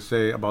people have to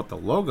say about the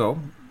logo.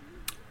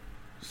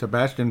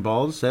 Sebastian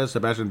Barton says,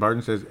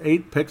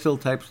 8-pixel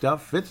type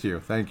stuff fits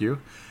you. Thank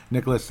you.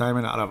 Nicholas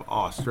Simon out of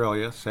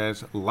Australia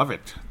says, love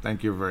it.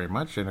 Thank you very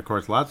much. And, of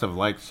course, lots of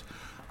likes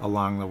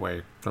along the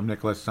way from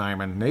Nicholas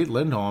Simon. Nate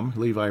Lindholm,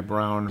 Levi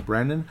Brown,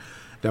 Brandon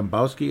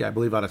Dombowski, I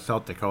believe out of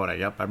South Dakota.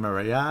 Yep, I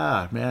remember.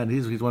 Yeah, man,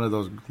 he's one of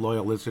those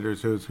loyal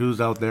listeners who's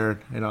out there.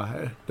 You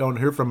know, don't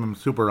hear from him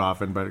super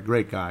often, but a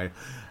great guy.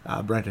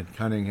 Brenton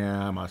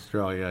Cunningham,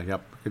 Australia.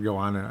 Yep, could go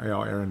on.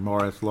 Aaron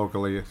Morris,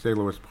 locally, St.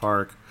 Louis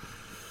Park.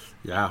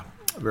 Yeah,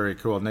 very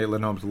cool. Nate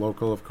Lindholm's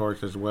local, of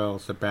course, as well.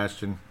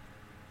 Sebastian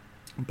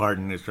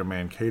Barton is from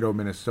Mankato,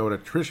 Minnesota.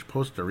 Trish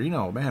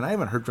Postorino. Man, I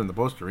haven't heard from the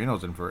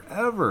Postorinos in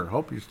forever.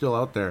 Hope you're still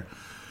out there.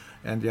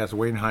 And yes,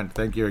 Wayne Hunt,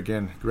 thank you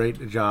again.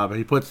 Great job.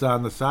 He puts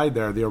on the side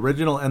there, the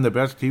original and the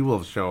best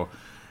T-Wolves show.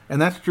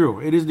 And that's true.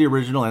 It is the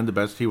original and the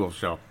best T-Wolves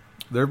show.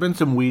 There have been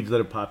some weeds that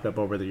have popped up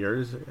over the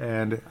years,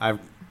 and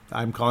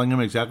I'm calling them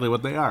exactly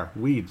what they are,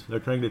 weeds. They're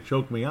trying to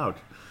choke me out.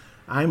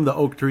 I'm the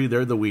oak tree,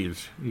 they're the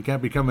weeds. You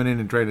can't be coming in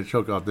and trying to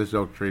choke out this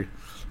oak tree,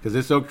 because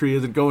this oak tree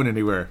isn't going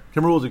anywhere.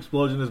 Timberwolves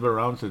Explosion has been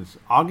around since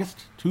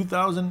August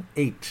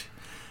 2008.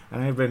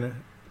 And I've been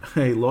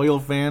a loyal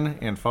fan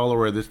and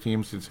follower of this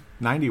team since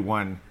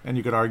 91, and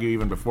you could argue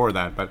even before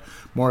that, but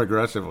more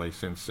aggressively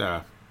since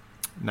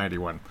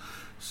 91.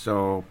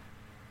 So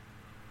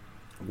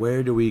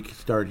where do we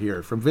start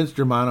here? From Vince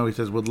Germano, he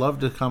says, would love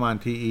to come on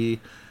TE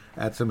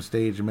at some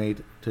stage, mate,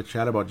 to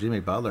chat about Jimmy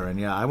Butler. And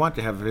yeah, I want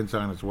to have Vince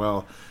on as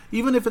well,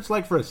 even if it's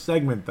like for a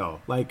segment, though.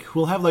 Like,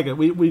 we'll have like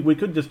we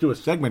could just do a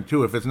segment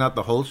too if it's not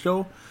the whole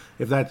show,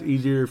 if that's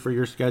easier for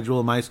your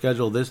schedule, my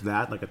schedule,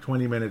 that, like a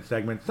 20-minute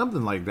segment,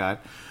 something like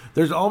that.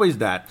 There's always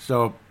that,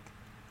 so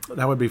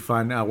that would be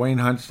fun. Wayne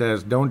Hunt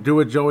says, don't do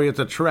it, Joey, it's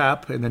a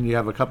trap. And then you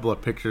have a couple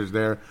of pictures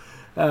there.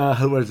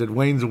 What is it,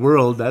 Wayne's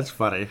World? That's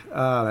funny.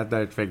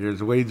 That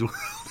figures, Wayne's World.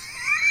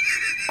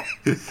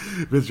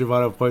 Mr.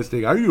 Votto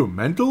posting, are you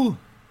mental?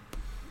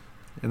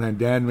 And then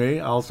Dan May,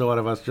 also out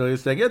of Australia,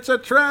 saying, it's a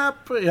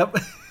trap. Yep.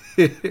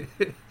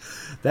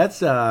 That's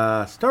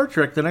Star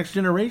Trek The Next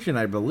Generation,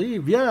 I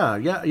believe.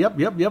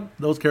 Yep.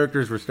 Those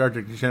characters were Star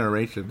Trek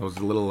Generation, those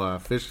little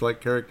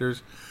fish-like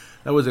characters.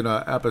 That was in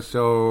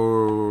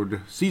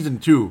episode season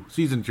 2,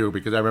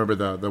 because I remember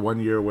the 1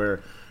 year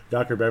where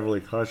Dr.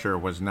 Beverly Crusher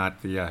was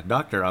not the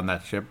doctor on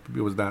that ship.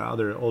 It was that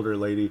other older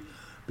lady,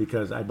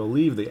 because I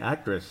believe the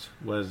actress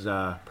was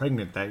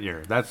pregnant that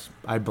year.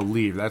 I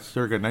believe that's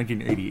circa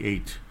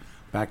 1988,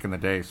 back in the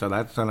day. So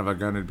that son of a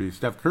gun would be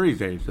Steph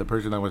Curry's age, the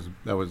person that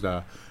was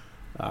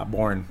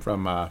born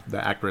from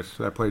the actress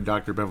that played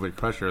Dr. Beverly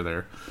Crusher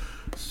there.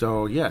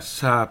 So yes,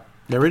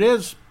 there it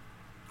is.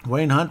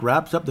 Wayne Hunt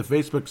wraps up the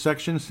Facebook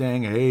section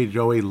saying, hey,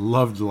 Joey,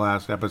 loved the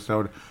last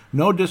episode.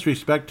 No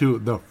disrespect to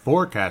the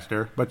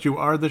forecaster, but you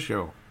are the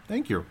show.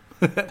 Thank you.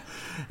 And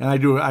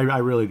I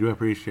really do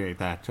appreciate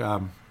that.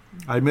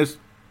 I miss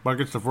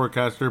Buckets the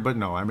forecaster, but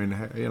no, I mean,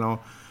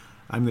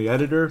 I'm the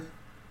editor.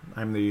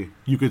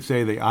 You could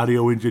say the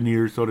audio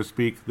engineer, so to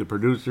speak, the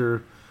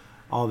producer,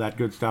 all that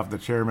good stuff, the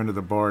chairman of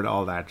the board,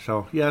 all that.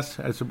 So yes,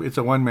 it's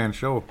a one-man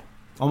show.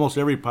 Almost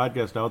every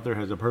podcast out there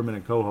has a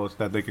permanent co-host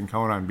that they can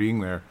count on being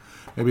there.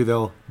 Maybe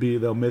they'll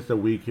miss a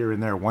week here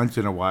and there once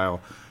in a while,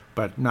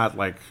 but not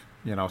like,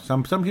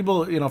 some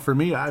people, for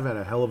me, I've had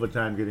a hell of a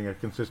time getting a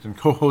consistent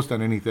co-host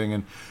on anything.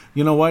 And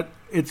you know what?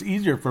 It's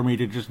easier for me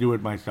to just do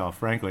it myself,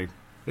 frankly.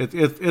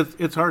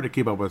 It's hard to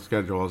keep up with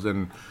schedules,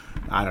 and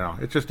I don't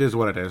know. It just is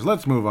what it is.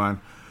 Let's move on.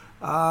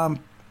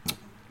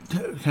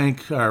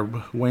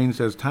 Wayne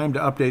says, time to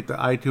update the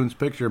iTunes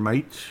picture,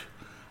 mate.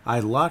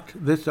 I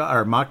mocked this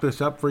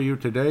up for you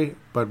today,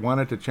 but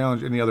wanted to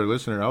challenge any other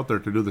listener out there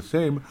to do the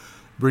same.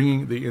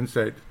 bringing the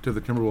insight to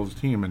the Timberwolves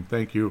team. And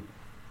thank you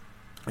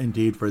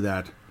indeed for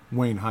that,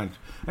 Wayne Hunt.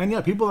 And yeah,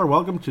 people are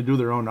welcome to do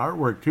their own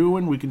artwork too,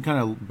 and we can kind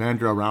of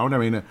banter around. I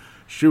mean,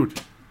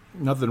 shoot,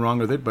 nothing wrong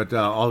with it, but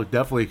I'll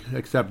definitely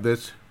accept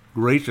this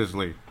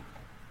graciously,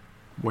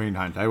 Wayne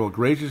Hunt. I will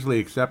graciously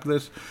accept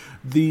this.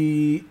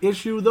 The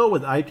issue, though,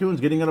 with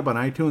iTunes, getting it up on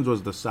iTunes,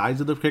 was the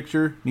size of the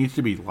picture needs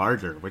to be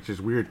larger, which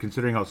is weird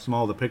considering how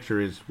small the picture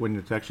is when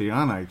it's actually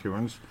on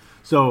iTunes.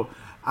 So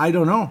I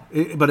don't know,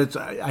 but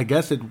I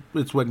guess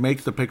it's what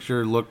makes the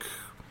picture look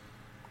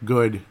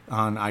good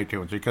on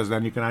iTunes, because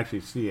then you can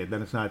actually see it.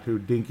 Then it's not too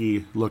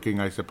dinky looking,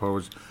 I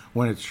suppose,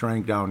 when it's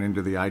shrank down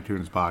into the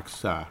iTunes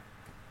box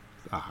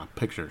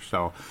picture.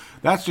 So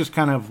that's just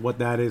kind of what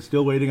that is.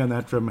 Still waiting on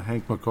that from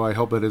Hank McCoy. I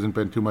hope it hasn't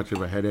been too much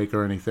of a headache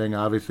or anything.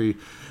 Obviously,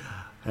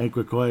 Hank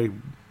McCoy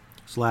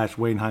 /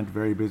 Wayne Hunt,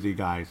 very busy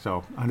guy,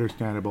 so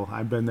understandable.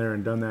 I've been there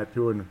and done that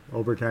too, and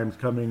overtime's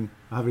coming.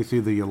 Obviously,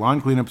 the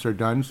lawn cleanups are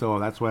done, so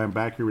that's why I'm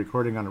back here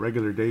recording on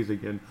regular days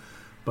again.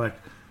 But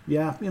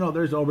yeah,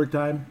 there's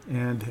overtime,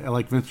 and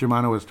like Vince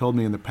Germano has told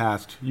me in the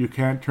past, you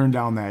can't turn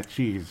down that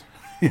cheese.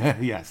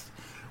 Yes.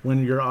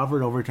 When you're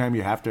offered overtime,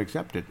 you have to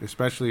accept it,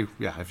 especially,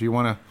 if you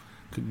want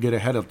to get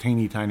ahead of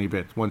teeny tiny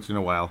bits once in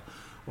a while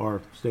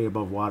or stay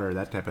above water,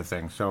 that type of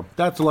thing. So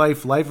that's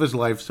life. Life is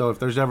life. So if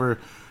there's ever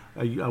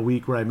a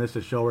week where I miss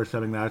a show or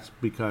something, that's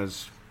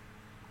because,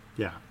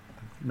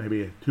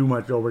 maybe too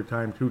much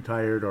overtime, too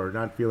tired, or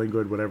not feeling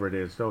good, whatever it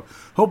is. So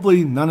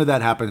hopefully none of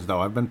that happens,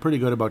 though. I've been pretty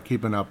good about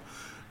keeping up,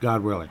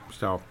 God willing.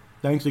 So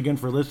thanks again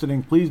for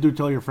listening. Please do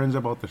tell your friends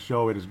about the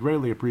show. It is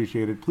greatly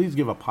appreciated. Please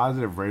give a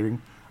positive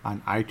rating on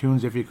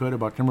iTunes, if you could,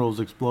 about Timberwolves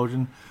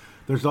Explosion.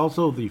 There's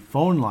also the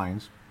phone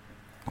lines,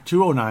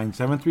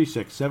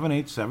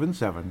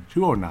 209-736-7877,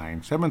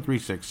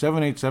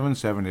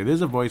 209-736-7877. It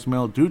is a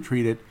voicemail. Do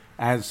treat it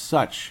as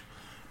such.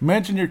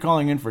 Mention you're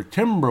calling in for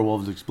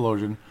Timberwolves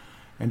Explosion,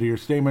 and do your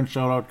statement,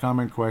 shout-out,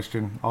 comment,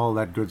 question, all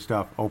that good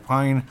stuff.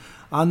 Opine.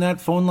 On that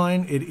phone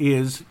line, it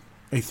is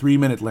a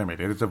 3-minute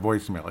limit. It is a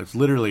voicemail. It's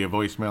literally a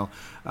voicemail.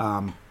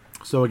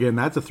 So again,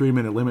 that's a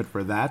 3-minute limit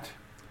for that.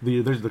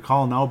 There's the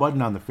call now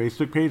button on the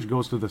Facebook page.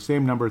 Goes to the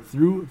same number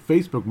through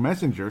Facebook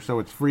Messenger, so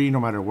it's free no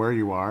matter where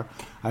you are.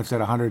 I've said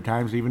 100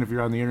 times, even if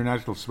you're on the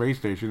International Space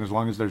Station, as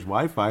long as there's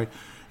Wi-Fi,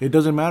 it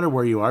doesn't matter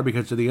where you are,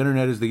 because the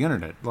internet is the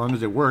internet. As long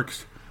as it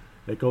works,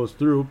 it goes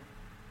through,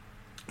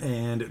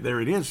 and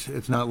there it is.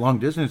 It's not long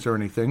distance or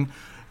anything.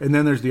 And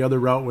then there's the other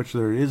route, which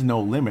there is no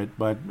limit,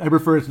 but I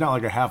prefer it's not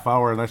like a half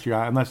hour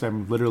unless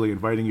I'm literally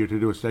inviting you to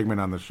do a segment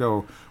on the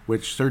show,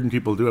 which certain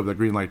people do have the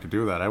green light to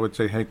do that. I would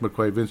say Hank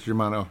McCoy, Vince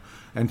Germano,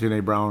 and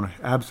Tanae Brown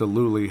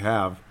absolutely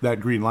have that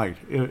green light,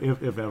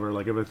 if ever.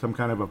 Like if it's some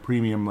kind of a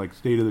premium, like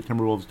State of the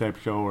Timberwolves type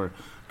show, or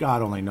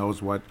God only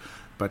knows what,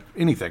 but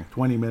anything,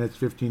 20 minutes,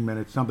 15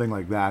 minutes, something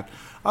like that.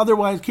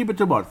 Otherwise, keep it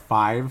to about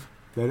 5.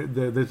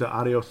 There's an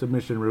audio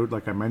submission route,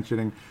 like I'm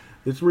mentioning.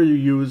 This is where you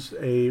use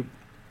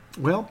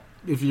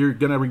if you're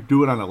going to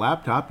do it on a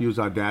laptop, use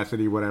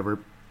Audacity, whatever,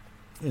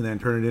 and then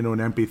turn it into an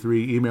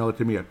MP3. Email it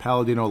to me at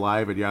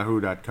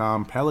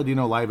paladinolive@yahoo.com,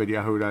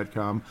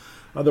 paladinolive@yahoo.com.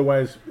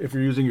 Otherwise, if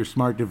you're using your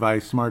smart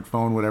device,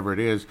 smartphone, whatever it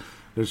is,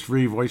 there's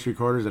free voice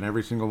recorders in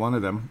every single one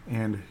of them,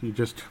 and you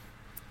just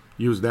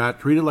use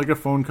that, treat it like a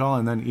phone call,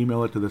 and then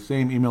email it to the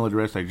same email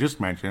address I just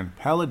mentioned,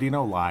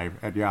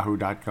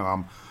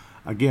 paladinolive@yahoo.com.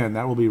 Again,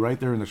 that will be right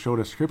there in the show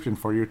description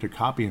for you to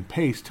copy and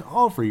paste,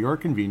 all for your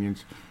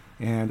convenience,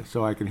 and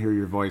so I can hear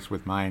your voice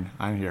with mine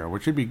on here,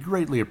 which should be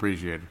greatly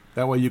appreciated.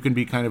 That way you can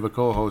be kind of a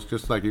co-host,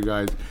 just like you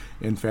guys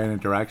in fan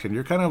interaction.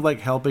 You're kind of like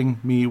helping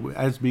me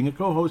as being a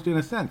co-host in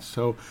a sense.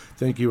 So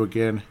thank you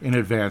again in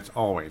advance,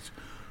 always,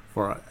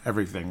 for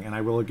everything. And I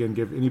will again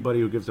give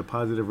anybody who gives a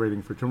positive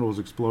rating for Timberwolves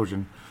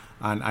Explosion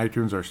on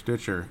iTunes or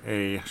Stitcher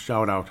a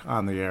shout out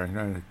on the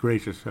air.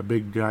 Gracious, a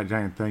big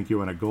giant thank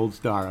you and a gold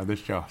star on this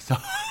show. So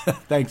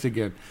thanks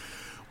again.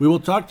 We will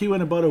talk to you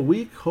in about a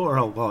week,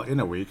 in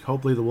a week.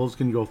 Hopefully the Wolves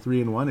can go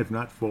 3-1, if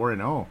not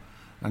 4-0.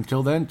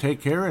 Until then, take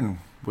care, and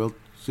we'll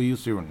see you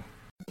soon.